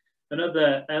spaces, and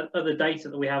other data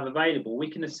that we have available, we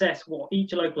can assess what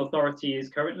each local authority is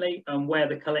currently and where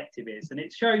the collective is. And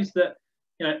it shows that,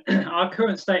 you know, our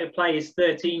current state of play is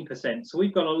 13%. So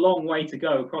we've got a long way to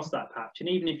go across that patch. And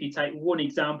even if you take one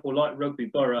example like Rugby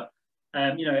Borough,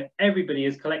 you know, everybody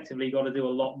has collectively got to do a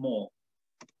lot more.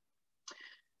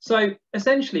 So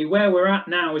essentially where we're at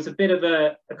now is a bit of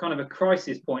a kind of a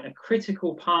crisis point, a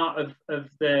critical part of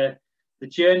the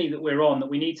journey that we're on, that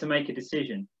we need to make a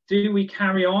decision. Do we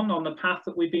carry on the path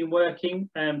that we've been working,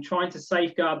 trying to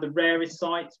safeguard the rarest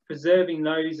sites, preserving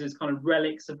those as kind of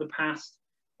relics of the past,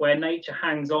 where nature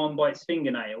hangs on by its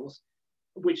fingernails,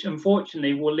 which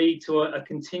unfortunately will lead to a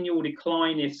continual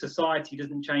decline if society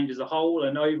doesn't change as a whole,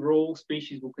 and overall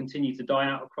species will continue to die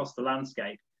out across the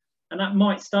landscape. And that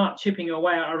might start chipping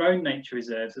away at our own nature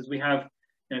reserves as we have,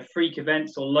 you know, freak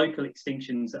events or local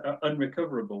extinctions that are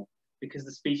unrecoverable because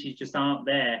the species just aren't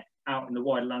there out in the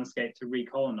wider landscape to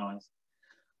recolonize.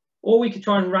 Or we could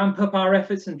try and ramp up our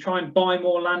efforts and try and buy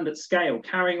more land at scale,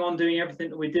 carrying on doing everything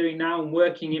that we're doing now and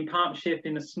working in partnership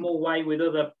in a small way with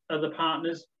other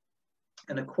partners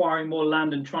and acquiring more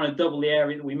land and trying to double the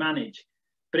area that we manage.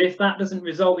 But if that doesn't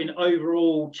result in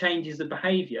overall changes of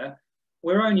behaviour,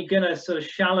 we're only going to sort of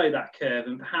shallow that curve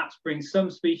and perhaps bring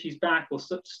some species back or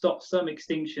stop some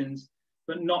extinctions,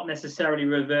 but not necessarily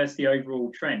reverse the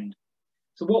overall trend.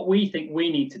 So what we think we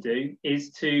need to do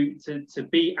is to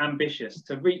be ambitious,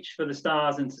 to reach for the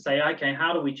stars and to say, okay,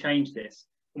 how do we change this?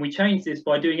 And we change this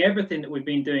by doing everything that we've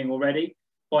been doing already,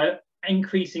 by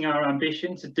increasing our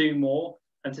ambition to do more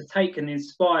and to take and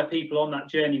inspire people on that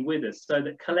journey with us, so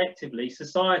that collectively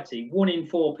society, 1 in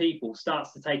 4 people,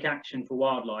 starts to take action for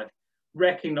wildlife,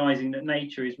 recognizing that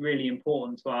nature is really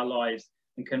important to our lives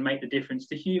and can make the difference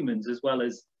to humans as well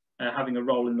as having a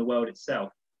role in the world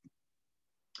itself.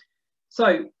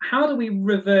 So how do we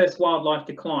reverse wildlife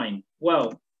decline?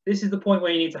 Well, this is the point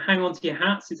where you need to hang on to your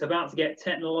hats. It's about to get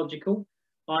technological.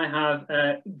 I have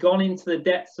gone into the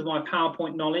depths of my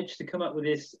PowerPoint knowledge to come up with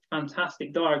this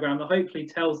fantastic diagram that hopefully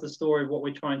tells the story of what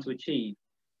we're trying to achieve.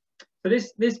 So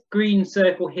this green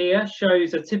circle here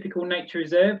shows a typical nature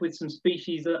reserve with some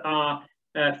species that are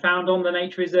found on the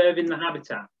nature reserve in the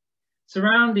habitat.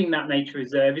 Surrounding that nature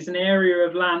reserve is an area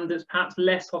of land that's perhaps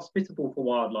less hospitable for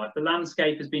wildlife. The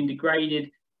landscape has been degraded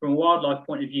from a wildlife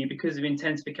point of view because of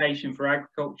intensification for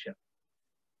agriculture.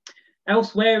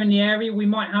 Elsewhere in the area, we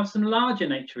might have some larger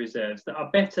nature reserves that are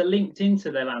better linked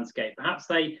into their landscape. Perhaps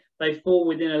they fall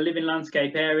within a living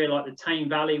landscape area like the Tame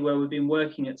Valley, where we've been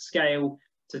working at scale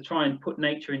to try and put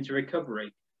nature into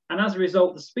recovery. And as a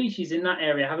result, the species in that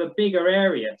area have a bigger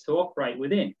area to operate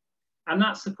within. And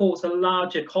that supports a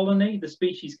larger colony. The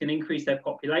species can increase their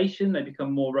population, they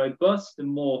become more robust and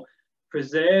more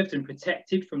preserved and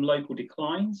protected from local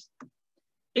declines.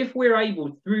 If we're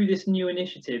able, through this new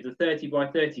initiative, the 30 by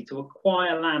 30, to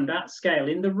acquire land at scale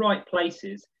in the right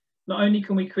places, not only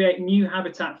can we create new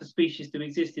habitat for species to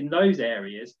exist in those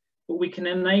areas, but we can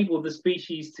enable the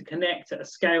species to connect at a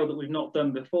scale that we've not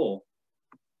done before.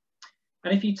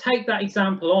 And if you take that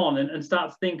example on and start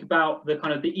to think about the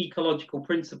kind of the ecological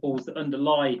principles that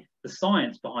underlie the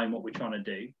science behind what we're trying to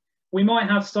do, we might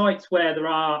have sites where there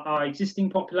are existing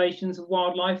populations of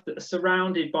wildlife that are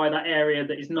surrounded by that area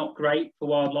that is not great for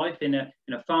wildlife in a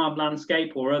farm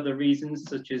landscape, or other reasons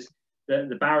such as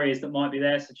the barriers that might be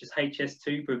there, such as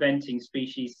HS2, preventing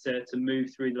species to move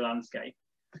through the landscape.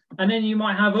 And then you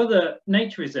might have other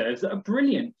nature reserves that are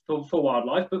brilliant for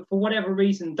wildlife, but for whatever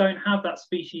reason don't have that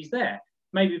species there.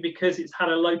 maybe because it's had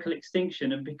a local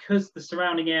extinction and because the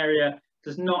surrounding area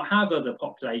does not have other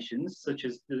populations, such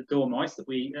as the dormice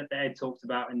that Ed talked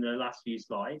about in the last few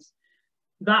slides,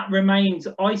 that remains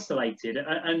isolated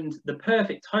and the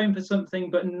perfect home for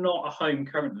something, but not a home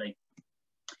currently.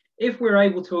 If we're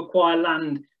able to acquire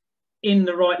land in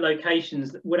the right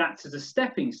locations that would act as a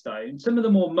stepping stone, some of the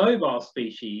more mobile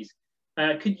species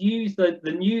could use the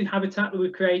new habitat that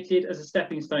we've created as a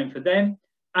stepping stone for them,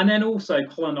 and then also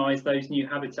colonize those new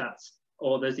habitats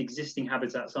or those existing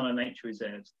habitats on our nature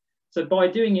reserves. So by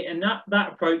doing it in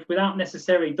that approach, without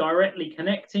necessarily directly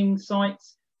connecting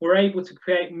sites, we're able to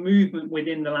create movement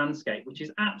within the landscape, which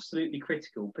is absolutely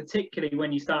critical, particularly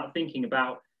when you start thinking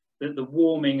about the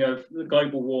warming of the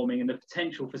global warming and the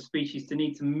potential for species to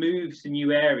need to move to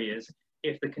new areas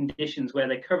if the conditions where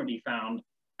they're currently found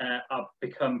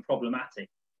become problematic.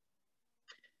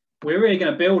 We're really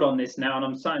going to build on this now, and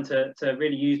I'm starting to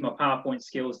really use my PowerPoint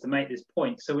skills to make this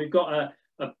point. So we've got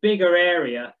a bigger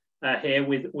area here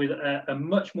with a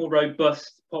much more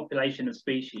robust population of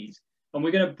species, and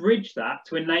we're going to bridge that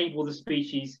to enable the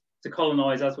species to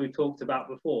colonize, as we've talked about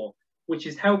before, which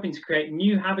is helping to create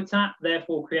new habitat,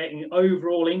 therefore creating an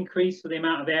overall increase for the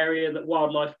amount of area that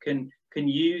wildlife can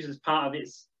use as part of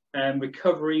its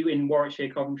recovery in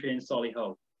Warwickshire, Coventry and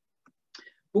Solihull.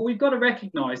 But we've got to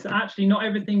recognise that actually not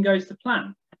everything goes to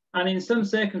plan, and in some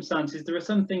circumstances there are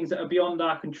some things that are beyond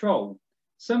our control.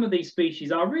 Some of these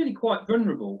species are really quite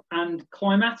vulnerable, and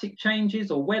climatic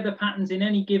changes or weather patterns in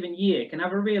any given year can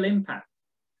have a real impact.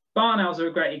 Barn owls are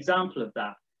a great example of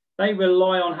that. They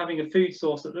rely on having a food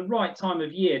source at the right time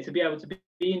of year to be able to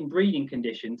be in breeding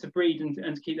condition, to breed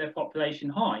and to keep their population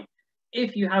high.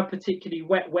 If you have particularly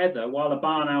wet weather while a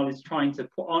barn owl is trying to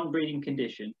put on breeding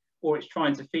condition or it's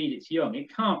trying to feed its young,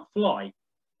 it can't fly.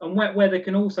 And wet weather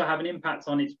can also have an impact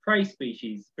on its prey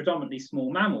species, predominantly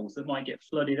small mammals that might get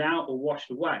flooded out or washed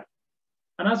away.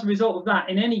 And as a result of that,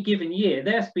 in any given year,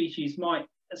 their species might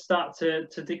start to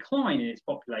decline in its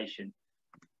population.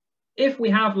 If we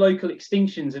have local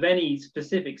extinctions of any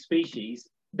specific species,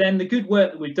 then the good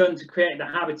work that we've done to create the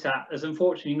habitat has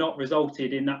unfortunately not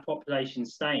resulted in that population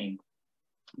staying.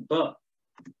 But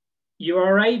you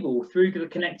are able, through the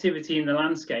connectivity in the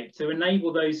landscape, to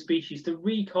enable those species to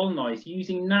recolonize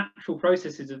using natural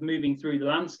processes of moving through the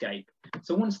landscape.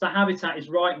 So once the habitat is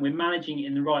right and we're managing it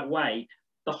in the right way,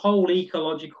 the whole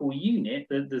ecological unit,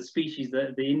 the species,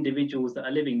 the individuals that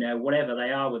are living there, whatever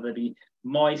they are, whether they be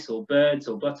mice or birds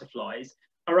or butterflies,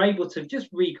 are able to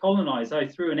just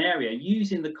recolonize through an area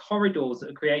using the corridors that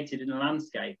are created in the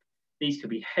landscape. These could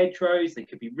be hedgerows, they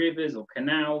could be rivers or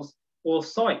canals, or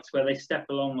sites where they step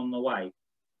along on the way.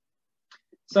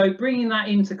 So bringing that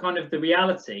into kind of the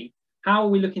reality, how are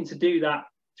we looking to do that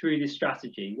through this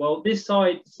strategy? Well, this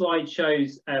slide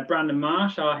shows Brandon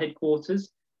Marsh, our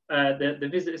headquarters. The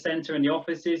visitor centre and the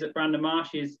offices at Brandon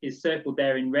Marsh is circled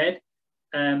there in red.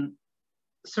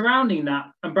 Surrounding that,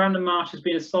 and Brandon Marsh has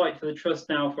been a site for the Trust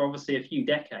now for obviously a few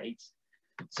decades.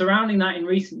 Surrounding that, in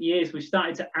recent years, we've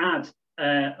started to add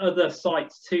other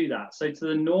sites to that. So to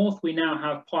the north, we now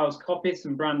have Piles Coppice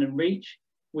and Brandon Reach,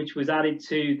 which was added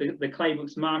to the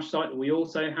Claybrook's Marsh site that we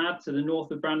also had to the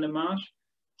north of Brandon Marsh.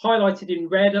 Highlighted in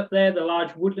red up there, the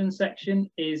large woodland section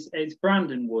is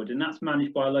Brandon Wood, and that's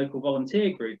managed by a local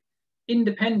volunteer group,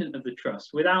 independent of the Trust,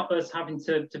 without us having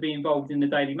to be involved in the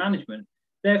daily management,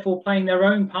 therefore playing their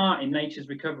own part in nature's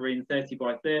recovery in 30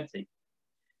 by 30.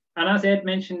 And as Ed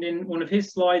mentioned in one of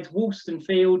his slides, Woolston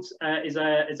Fields is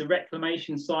a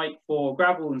reclamation site for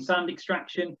gravel and sand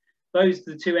extraction. Those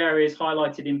are the two areas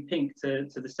highlighted in pink to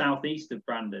the southeast of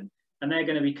Brandon. And they're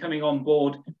going to be coming on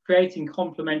board, creating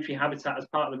complementary habitat as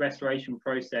part of the restoration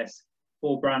process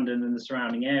for Brandon and the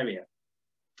surrounding area.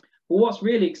 But what's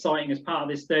really exciting as part of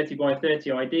this 30 by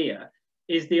 30 idea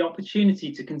is the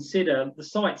opportunity to consider the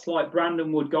sites like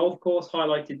Brandon Wood Golf Course,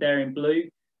 highlighted there in blue,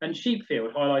 and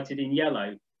Sheepfield, highlighted in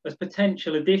yellow, as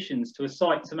potential additions to a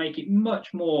site to make it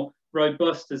much more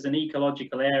robust as an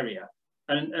ecological area.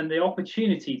 And the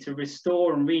opportunity to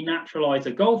restore and renaturalize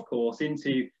a golf course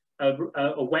into a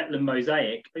wetland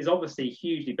mosaic is obviously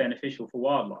hugely beneficial for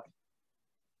wildlife.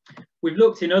 We've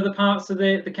looked in other parts of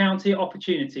the county at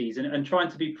opportunities and trying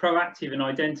to be proactive in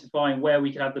identifying where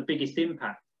we could have the biggest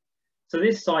impact. So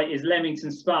this site is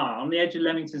Leamington Spa. On the edge of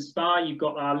Leamington Spa, you've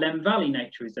got our Lem Valley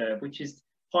Nature Reserve, which is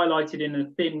highlighted in a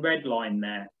thin red line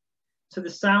there. To the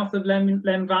south of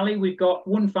Lem Valley, we've got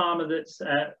one farmer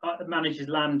that manages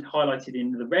land highlighted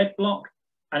in the red block,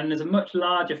 and there's a much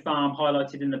larger farm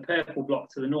highlighted in the purple block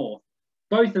to the north.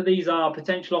 Both of these are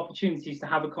potential opportunities to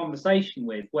have a conversation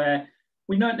with, where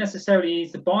We don't necessarily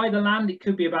need to buy the land. It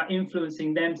could be about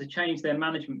influencing them to change their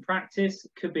management practice.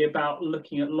 It could be about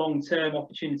looking at long-term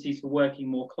opportunities for working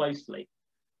more closely.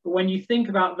 But when you think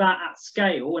about that at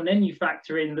scale, and then you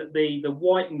factor in that the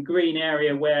white and green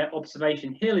area where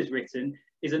Observation Hill is written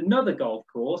is another golf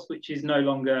course, which is no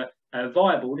longer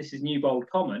viable. This is Newbold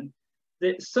Common.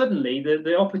 That suddenly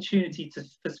the opportunity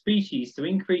for species to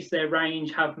increase their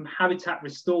range, have habitat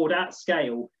restored at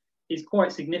scale, is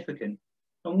quite significant.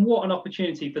 And what an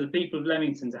opportunity for the people of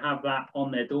Leamington to have that on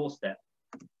their doorstep.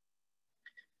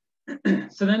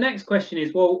 So the next question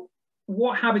is, well,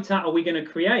 what habitat are we going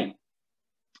to create?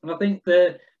 And I think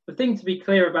the thing to be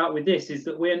clear about with this is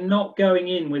that we're not going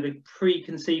in with a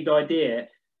preconceived idea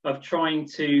of trying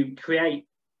to create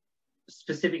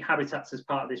specific habitats as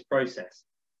part of this process.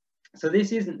 So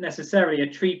this isn't necessarily a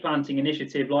tree planting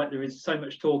initiative like there is so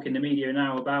much talk in the media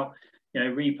now about,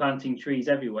 replanting trees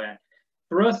everywhere.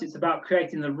 For us, it's about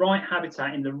creating the right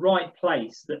habitat in the right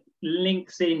place that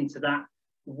links into that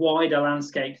wider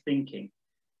landscape thinking.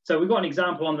 So we've got an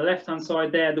example on the left-hand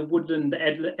side there, the woodland that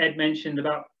Ed mentioned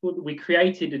about, we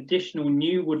created additional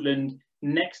new woodland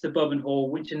next to Boven Hall,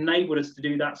 which enabled us to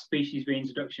do that species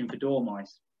reintroduction for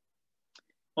dormice.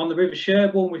 On the River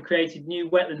Sherborne, we've created new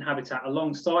wetland habitat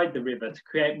alongside the river to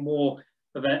create more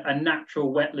of a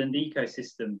natural wetland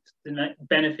ecosystem,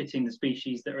 benefiting the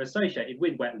species that are associated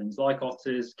with wetlands, like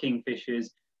otters,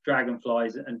 kingfishers,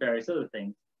 dragonflies, and various other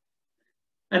things.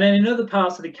 And then in other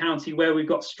parts of the county where we've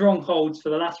got strongholds for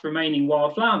the last remaining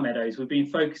wildflower meadows, we've been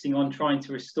focusing on trying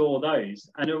to restore those.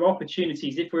 And there are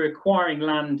opportunities, if we're acquiring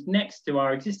land next to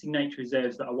our existing nature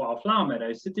reserves that are wildflower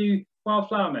meadows, to do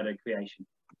wildflower meadow creation.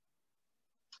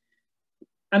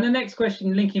 And the next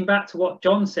question, linking back to what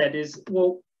John said, is,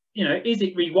 well, is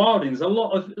it rewilding? There's a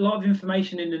lot of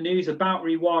information in the news about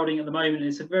rewilding at the moment.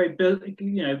 It's a very, a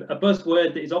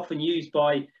buzzword that is often used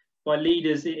by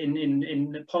leaders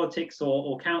in politics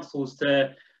or councils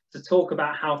to talk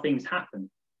about how things happen.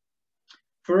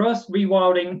 For us,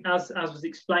 rewilding, as was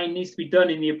explained, needs to be done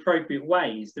in the appropriate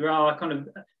ways. There are kind of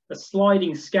a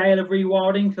sliding scale of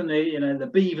rewilding from the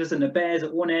beavers and the bears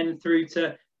at one end through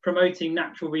to promoting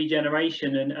natural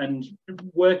regeneration and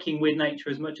working with nature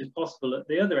as much as possible at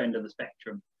the other end of the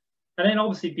spectrum. And then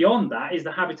obviously beyond that is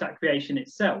the habitat creation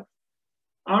itself.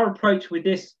 Our approach with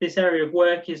this area of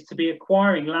work is to be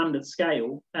acquiring land at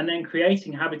scale and then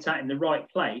creating habitat in the right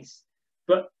place,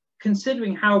 but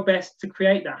considering how best to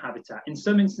create that habitat. In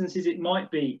some instances, it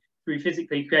might be through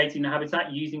physically creating the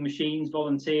habitat using machines,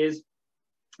 volunteers,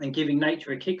 and giving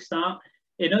nature a kickstart.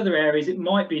 In other areas, it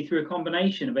might be through a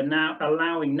combination of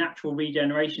allowing natural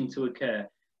regeneration to occur,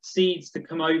 seeds to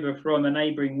come over from a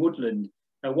neighbouring woodland,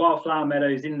 wildflower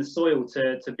meadows in the soil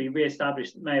to be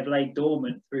re-established that may have laid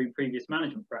dormant through previous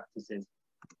management practices.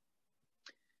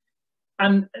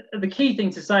 And the key thing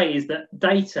to say is that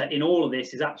data in all of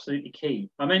this is absolutely key.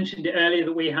 I mentioned it earlier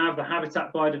that we have the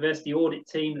Habitat Biodiversity Audit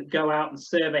team that go out and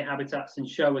survey habitats and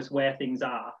show us where things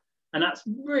are. And that's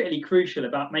really crucial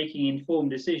about making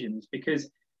informed decisions, because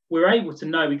we're able to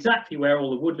know exactly where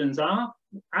all the woodlands are,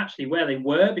 actually where they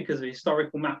were because of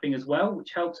historical mapping as well,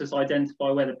 which helps us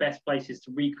identify where the best places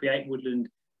to recreate woodland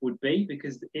would be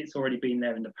because it's already been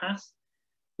there in the past.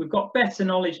 We've got better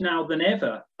knowledge now than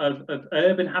ever of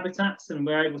urban habitats, and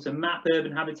we're able to map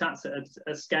urban habitats at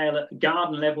a scale at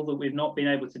garden level that we've not been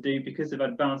able to do because of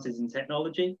advances in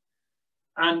technology.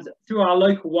 And through our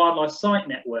local wildlife site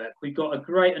network, we've got a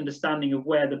great understanding of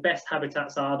where the best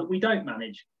habitats are that we don't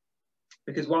manage.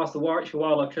 Because whilst the Warwickshire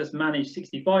Wildlife Trust manage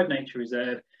 65 nature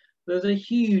reserves, there's a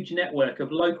huge network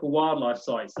of local wildlife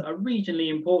sites that are regionally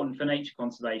important for nature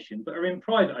conservation, but are in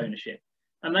private ownership.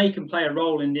 And they can play a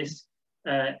role in this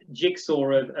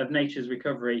jigsaw of nature's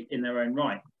recovery in their own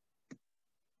right.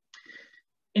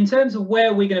 In terms of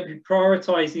where we're going to be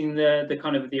prioritising the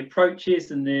kind of the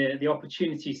approaches and the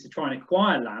opportunities to try and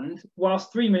acquire land,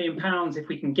 whilst £3 million, if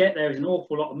we can get there, is an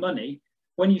awful lot of money,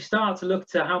 when you start to look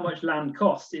to how much land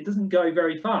costs, it doesn't go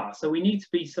very far. So we need to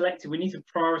be selective. We need to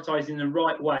prioritise in the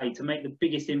right way to make the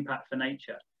biggest impact for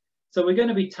nature. So we're going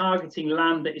to be targeting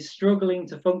land that is struggling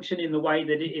to function in the way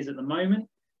that it is at the moment.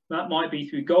 That might be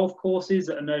through golf courses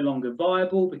that are no longer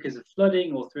viable because of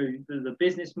flooding, or through the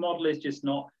business model is just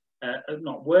not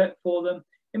work for them.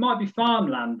 It might be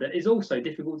farmland that is also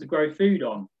difficult to grow food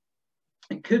on.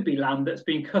 It could be land that's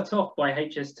been cut off by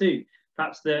HS2.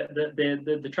 Perhaps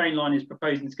the train line is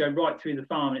proposing to go right through the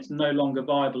farm and it's no longer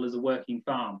viable as a working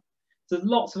farm. So there's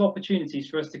lots of opportunities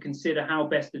for us to consider how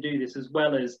best to do this, as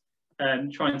well as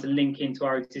trying to link into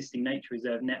our existing nature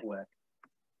reserve network.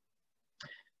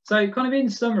 So kind of in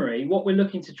summary, what we're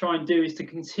looking to try and do is to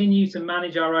continue to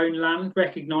manage our own land,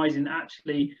 recognising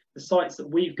actually the sites that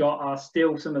we've got are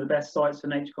still some of the best sites for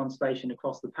nature conservation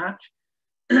across the patch,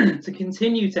 to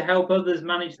continue to help others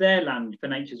manage their land for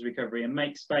nature's recovery and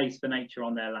make space for nature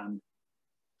on their land.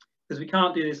 Because we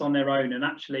can't do this on their own, and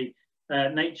actually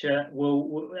nature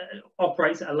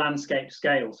operates at a landscape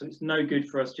scale, so it's no good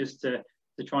for us just to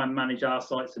try and manage our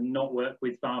sites and not work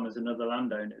with farmers and other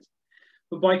landowners.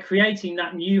 But by creating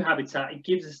that new habitat, it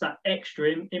gives us that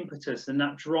extra impetus and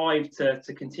that drive to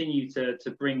continue to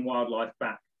bring wildlife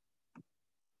back.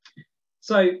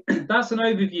 So that's an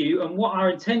overview, and what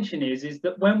our intention is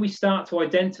that when we start to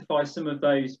identify some of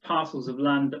those parcels of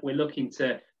land that we're looking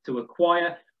to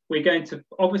acquire, we're going to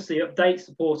obviously update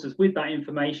supporters with that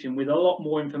information, with a lot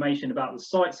more information about the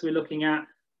sites we're looking at,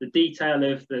 the detail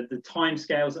of the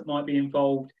timescales that might be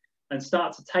involved, and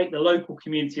start to take the local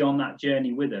community on that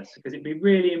journey with us, because it'd be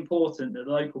really important that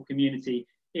the local community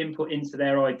input into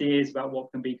their ideas about what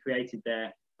can be created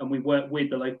there, and we work with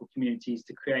the local communities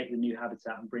to create the new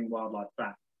habitat and bring wildlife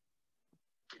back.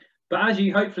 But as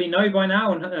you hopefully know by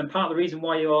now, and part of the reason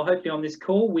why you are hopefully on this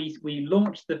call, we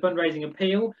launched the fundraising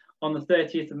appeal on the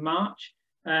 30th of March,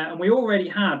 and we already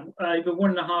had over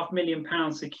 £1.5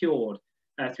 million secured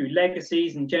through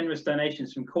legacies and generous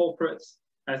donations from corporates,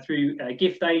 through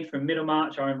gift aid from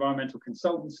Middlemarch, our environmental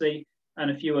consultancy,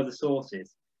 and a few other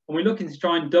sources. And we're looking to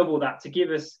try and double that to give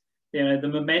us, you know, the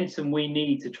momentum we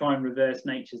need to try and reverse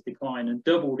nature's decline and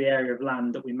double the area of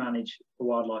land that we manage for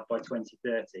wildlife by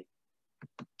 2030.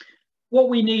 What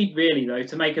we need really, though,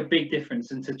 to make a big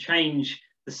difference and to change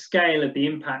the scale of the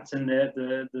impact and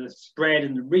the spread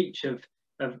and the reach of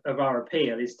our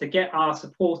appeal is to get our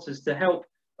supporters to help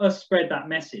us spread that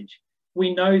message.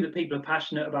 We know that people are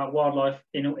passionate about wildlife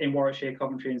in Warwickshire,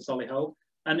 Coventry and Solihull,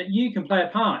 and that you can play a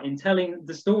part in telling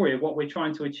the story of what we're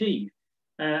trying to achieve.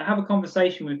 Have a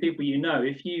conversation with people you know.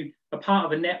 If you are part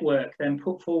of a network, then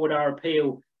put forward our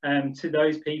appeal to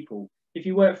those people. If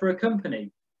you work for a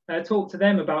company, talk to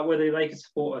them about whether they can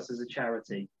support us as a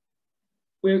charity.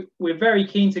 We're very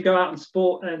keen to go out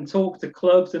and talk to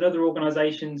clubs and other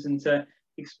organisations and to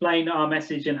explain our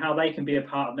message and how they can be a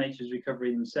part of nature's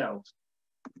recovery themselves.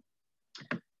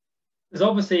 There's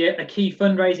obviously a key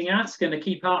fundraising ask, and a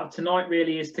key part of tonight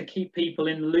really is to keep people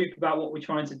in the loop about what we're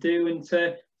trying to do, and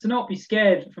to not be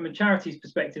scared from a charity's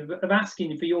perspective of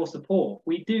asking for your support.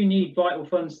 We do need vital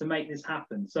funds to make this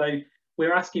happen. So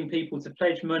we're asking people to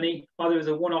pledge money, either as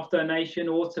a one-off donation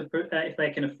or to, if they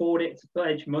can afford it, to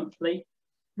pledge monthly,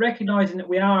 recognising that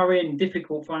we are in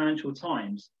difficult financial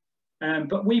times.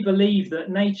 But we believe that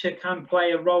nature can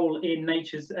play a role in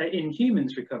in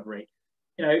humans' recovery.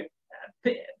 You know,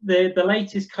 the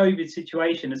latest COVID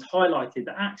situation has highlighted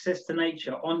that access to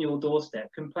nature on your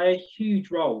doorstep can play a huge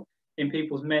role in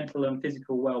people's mental and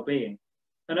physical well-being.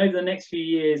 And over the next few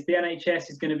years, the NHS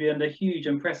is going to be under huge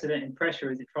unprecedented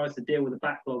pressure as it tries to deal with the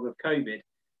backlog of COVID.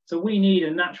 So we need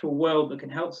a natural world that can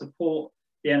help support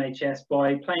the NHS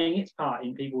by playing its part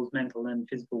in people's mental and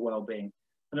physical well-being.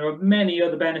 And there are many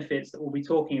other benefits that we'll be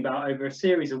talking about over a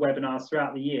series of webinars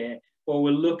throughout the year, where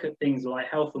we'll look at things like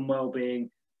health and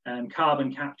well-being,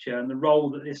 carbon capture, and the role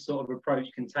that this sort of approach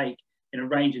can take in a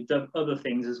range of other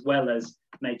things, as well as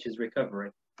nature's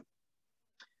recovery.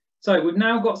 So we've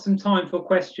now got some time for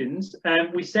questions.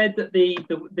 We said that the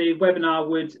webinar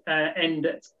would end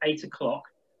at 8 o'clock.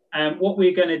 What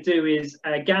we're going to do is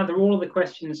gather all of the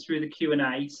questions through the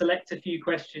Q&A, select a few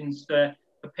questions for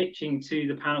pitching to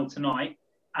the panel tonight,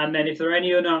 and then if there are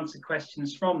any unanswered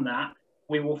questions from that,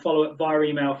 we will follow up via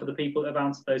email for the people that have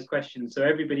answered those questions. So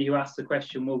everybody who asks a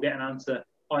question will get an answer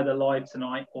either live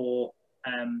tonight or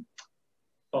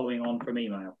following on from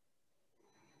email.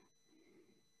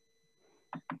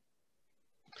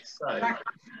 So.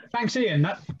 Thanks, Ian.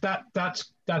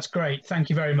 That's great. Thank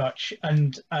you very much.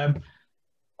 And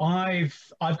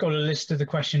I've got a list of the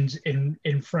questions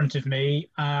in front of me,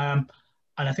 and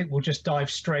I think we'll just dive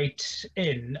straight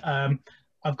in.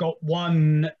 I've got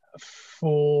one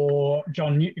for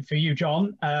you,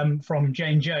 John, from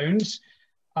Jane Jones.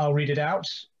 I'll read it out.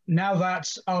 Now that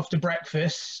after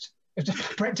breakfast,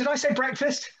 did I say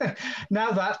breakfast?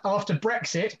 Now that after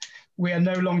Brexit, we are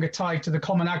no longer tied to the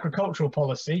common agricultural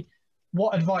policy,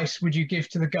 what advice would you give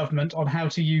to the government on how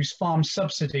to use farm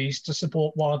subsidies to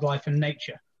support wildlife and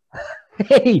nature?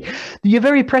 Hey, you're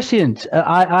very prescient.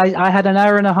 I had an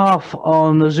hour and a half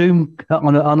on a Zoom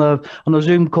on a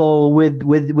Zoom call with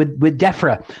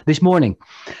DEFRA this morning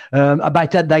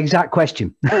about that the exact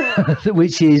question,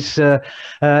 which is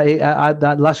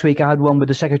that last week I had one with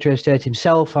the Secretary of State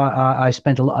himself. I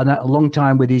spent a long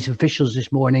time with his officials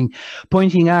this morning,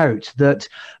 pointing out that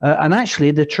and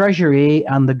actually the Treasury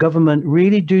and the government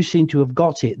really do seem to have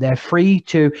got it. They're free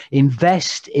to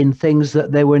invest in things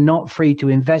that they were not free to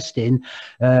invest in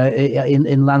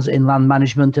land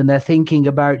management, and they're thinking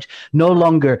about no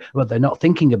longer. Well, they're not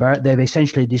thinking about it. They've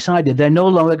essentially decided they're no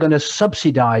longer going to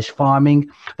subsidise farming.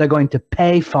 They're going to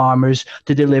pay farmers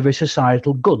to deliver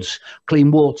societal goods,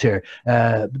 clean water,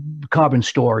 carbon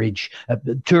storage,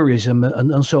 tourism,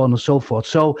 and so on and so forth.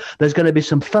 So there's going to be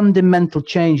some fundamental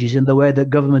changes in the way that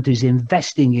government is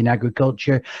investing in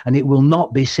agriculture, and it will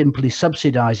not be simply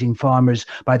subsidising farmers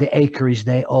by the acreage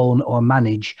they own or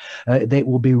manage. They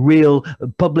will be real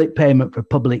public payment for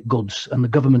public goods, and the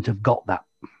government have got that.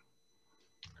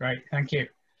 Great, thank you.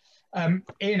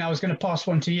 Ian, I was going to pass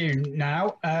one to you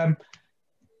now.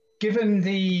 Given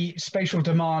the spatial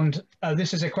demand,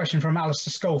 this is a question from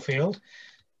Alistair Schofield.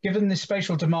 Given the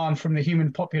spatial demand from the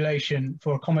human population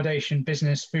for accommodation,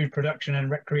 business, food production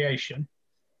and recreation,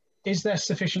 is there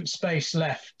sufficient space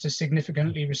left to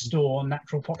significantly restore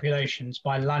natural populations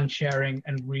by land sharing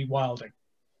and rewilding?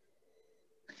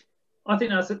 I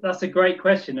think that's a great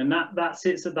question, and that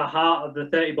sits at the heart of the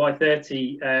 30 by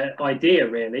 30 idea,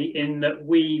 really, in that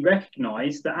we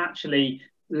recognise that actually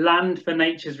land for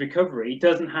nature's recovery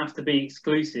doesn't have to be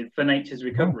exclusive for nature's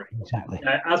recovery. Oh, exactly.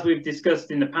 As we've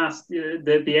discussed in the past,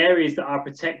 the areas that are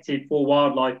protected for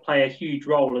wildlife play a huge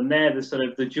role, and they're the sort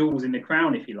of the jewels in the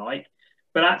crown, if you like.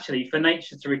 But actually, for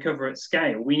nature to recover at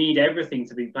scale, we need everything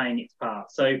to be playing its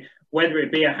part. So whether it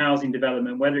be a housing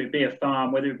development, whether it be a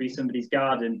farm, whether it be somebody's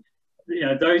garden,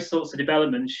 those sorts of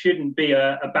developments shouldn't be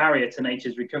a barrier to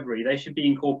nature's recovery. They should be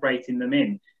incorporating them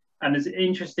in. And there's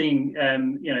interesting,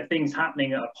 things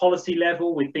happening at a policy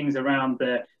level with things around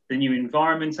the new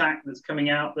Environment Act that's coming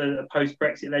out, the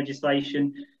post-Brexit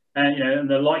legislation, and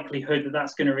the likelihood that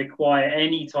that's going to require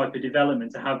any type of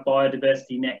development to have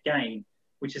biodiversity net gain,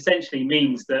 which essentially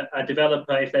means that a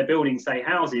developer, if they're building, say,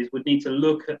 houses, would need to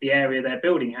look at the area they're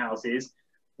building houses,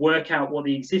 work out what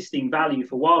the existing value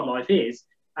for wildlife is,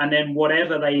 and then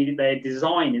whatever they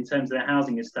design in terms of their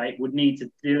housing estate would need to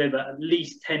deliver at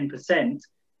least 10%,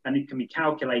 and it can be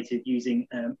calculated using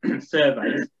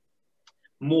surveys,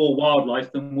 more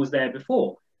wildlife than was there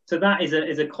before. So that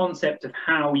is a concept of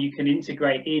how you can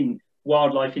integrate in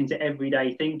wildlife into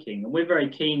everyday thinking. And we're very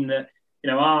keen that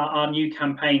our new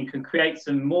campaign can create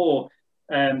some more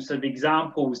sort of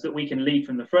examples that we can lead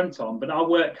from the front on, but our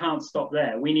work can't stop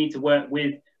there. We need to work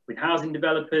with housing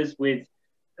developers, with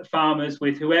farmers,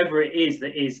 with whoever it is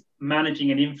that is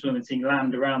managing and influencing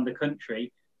land around the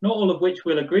country, not all of which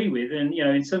we'll agree with. And,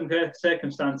 in some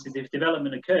circumstances, if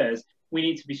development occurs, we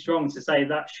need to be strong to say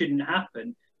that shouldn't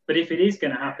happen. But if it is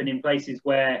going to happen in places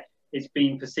where it's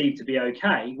being perceived to be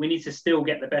okay, we need to still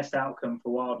get the best outcome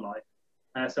for wildlife.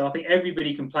 So I think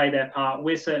everybody can play their part.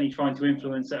 We're certainly trying to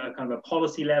influence at a kind of a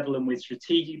policy level and with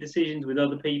strategic decisions with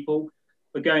other people.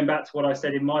 But going back to what I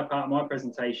said in my part of my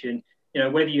presentation,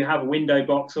 whether you have a window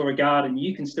box or a garden,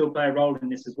 you can still play a role in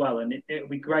this as well. And it would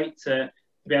be great to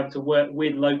be able to work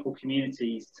with local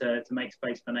communities to make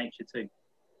space for nature too.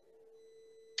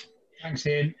 Thanks,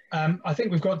 Ian. I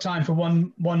think we've got time for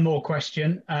one more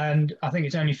question, and I think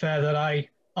it's only fair that I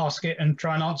ask it and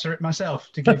try and answer it myself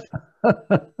to give,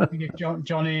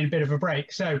 Johnny a bit of a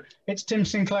break. So it's Tim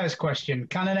Sinclair's question.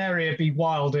 Can an area be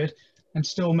wilded and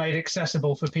still made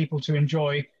accessible for people to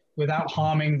enjoy without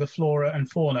harming the flora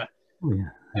and fauna? Oh, yeah.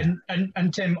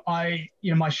 And Tim,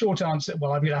 my short answer,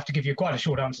 well, I'm going to have to give you quite a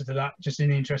short answer to that just in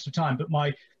the interest of time, but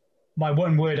my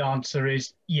one word answer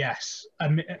is yes.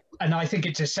 And I think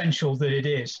it's essential that it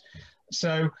is.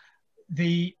 So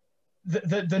the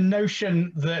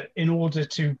notion that in order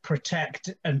to protect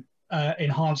and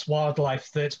enhance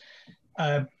wildlife that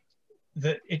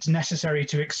it's necessary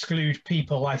to exclude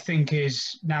people, I think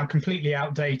is now completely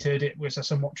outdated. It was a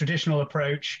somewhat traditional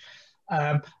approach.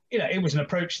 It was an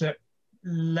approach that,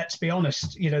 let's be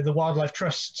honest, the wildlife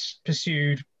trusts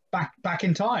pursued back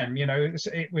in time.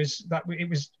 It was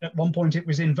at one point it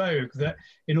was in vogue that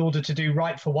in order to do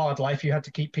right for wildlife, you had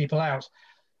to keep people out.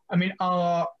 I mean,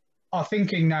 our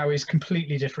thinking now is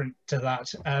completely different to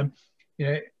that.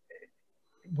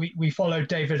 We follow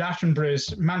David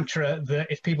Attenborough's mantra that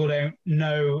if people don't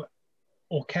know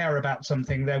or care about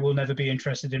something, they will never be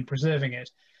interested in preserving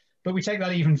it. But we take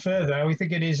that even further. We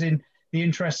think it is in the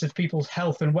interests of people's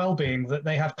health and well-being that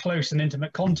they have close and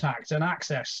intimate contact and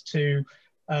access to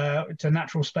to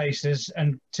natural spaces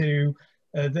and to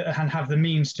and have the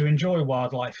means to enjoy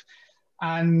wildlife.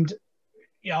 And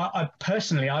yeah,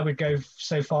 I would go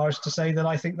so far as to say that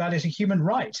I think that is a human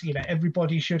right. You know,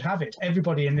 everybody should have it.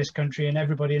 Everybody in this country and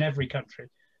everybody in every country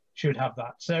should have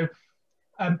that. So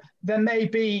there may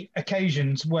be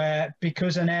occasions where,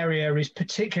 because an area is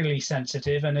particularly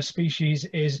sensitive and a species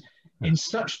is in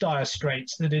such dire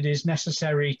straits that it is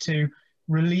necessary to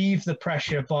relieve the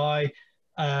pressure by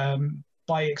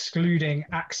excluding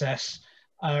access,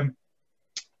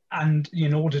 and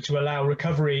in order to allow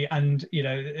recovery and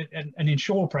and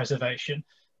ensure preservation.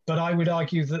 But I would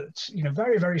argue that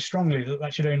very, very strongly that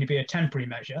that should only be a temporary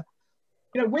measure.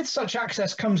 With such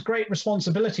access comes great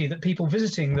responsibility that people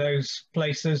visiting those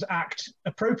places act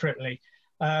appropriately.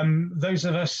 Those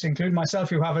of us, including myself,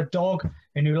 who have a dog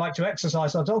and who like to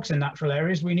exercise our dogs in natural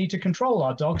areas, we need to control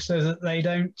our dogs so that they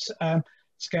don't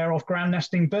scare off ground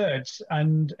nesting birds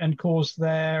and cause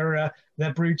their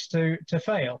broods to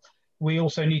fail. We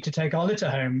also need to take our litter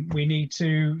home. We need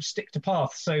to stick to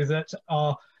paths so that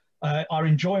our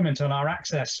enjoyment and our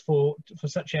access for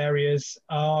such areas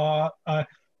are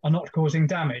not causing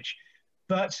damage.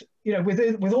 But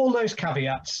with all those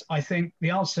caveats, I think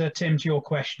the answer, Tim, to your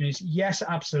question is yes,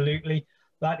 absolutely.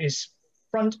 That is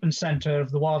front and center of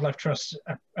the Wildlife Trust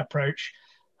approach,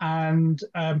 and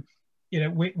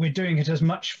we're doing it as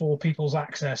much for people's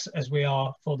access as we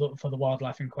are for the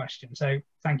wildlife in question. So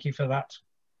thank you for that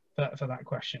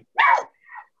question.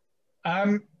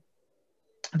 There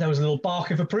was a little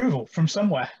bark of approval from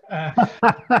somewhere.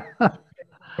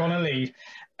 On a lead.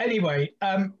 Anyway,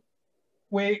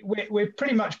 we're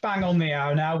pretty much bang on the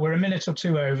hour now. We're a minute or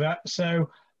two over. So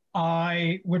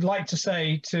I would like to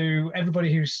say to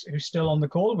everybody who's still on the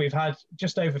call, we've had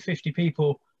just over 50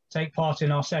 people take part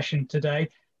in our session today.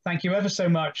 Thank you ever so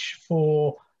much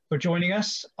for joining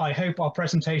us. I hope our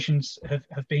presentations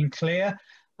have been clear.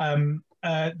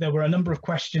 There were a number of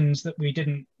questions that we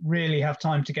didn't really have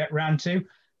time to get round to.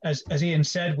 As Ian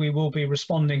said, we will be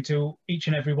responding to each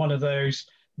and every one of those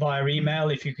via email.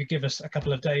 If you could give us a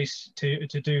couple of days to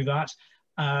do that.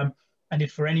 And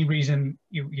if for any reason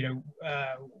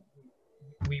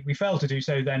we fail to do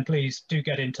so, then please do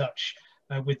get in touch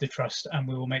with the Trust and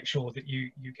we will make sure that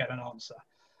you get an answer.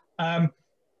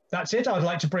 That's it. I'd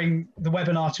like to bring the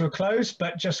webinar to a close,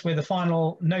 but just with a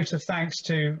final note of thanks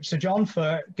to Sir John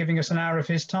for giving us an hour of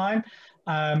his time,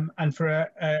 and for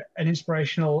an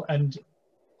inspirational and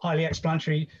highly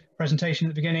explanatory presentation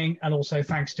at the beginning, and also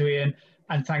thanks to Ian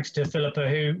and thanks to Philippa,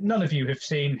 who none of you have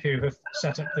seen, who have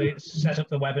set up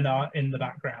the webinar in the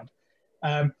background.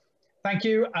 Thank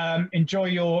you. Enjoy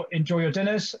your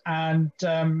dinners, and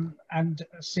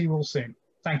see you all soon.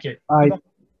 Thank you. Bye.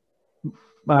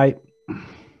 Bye.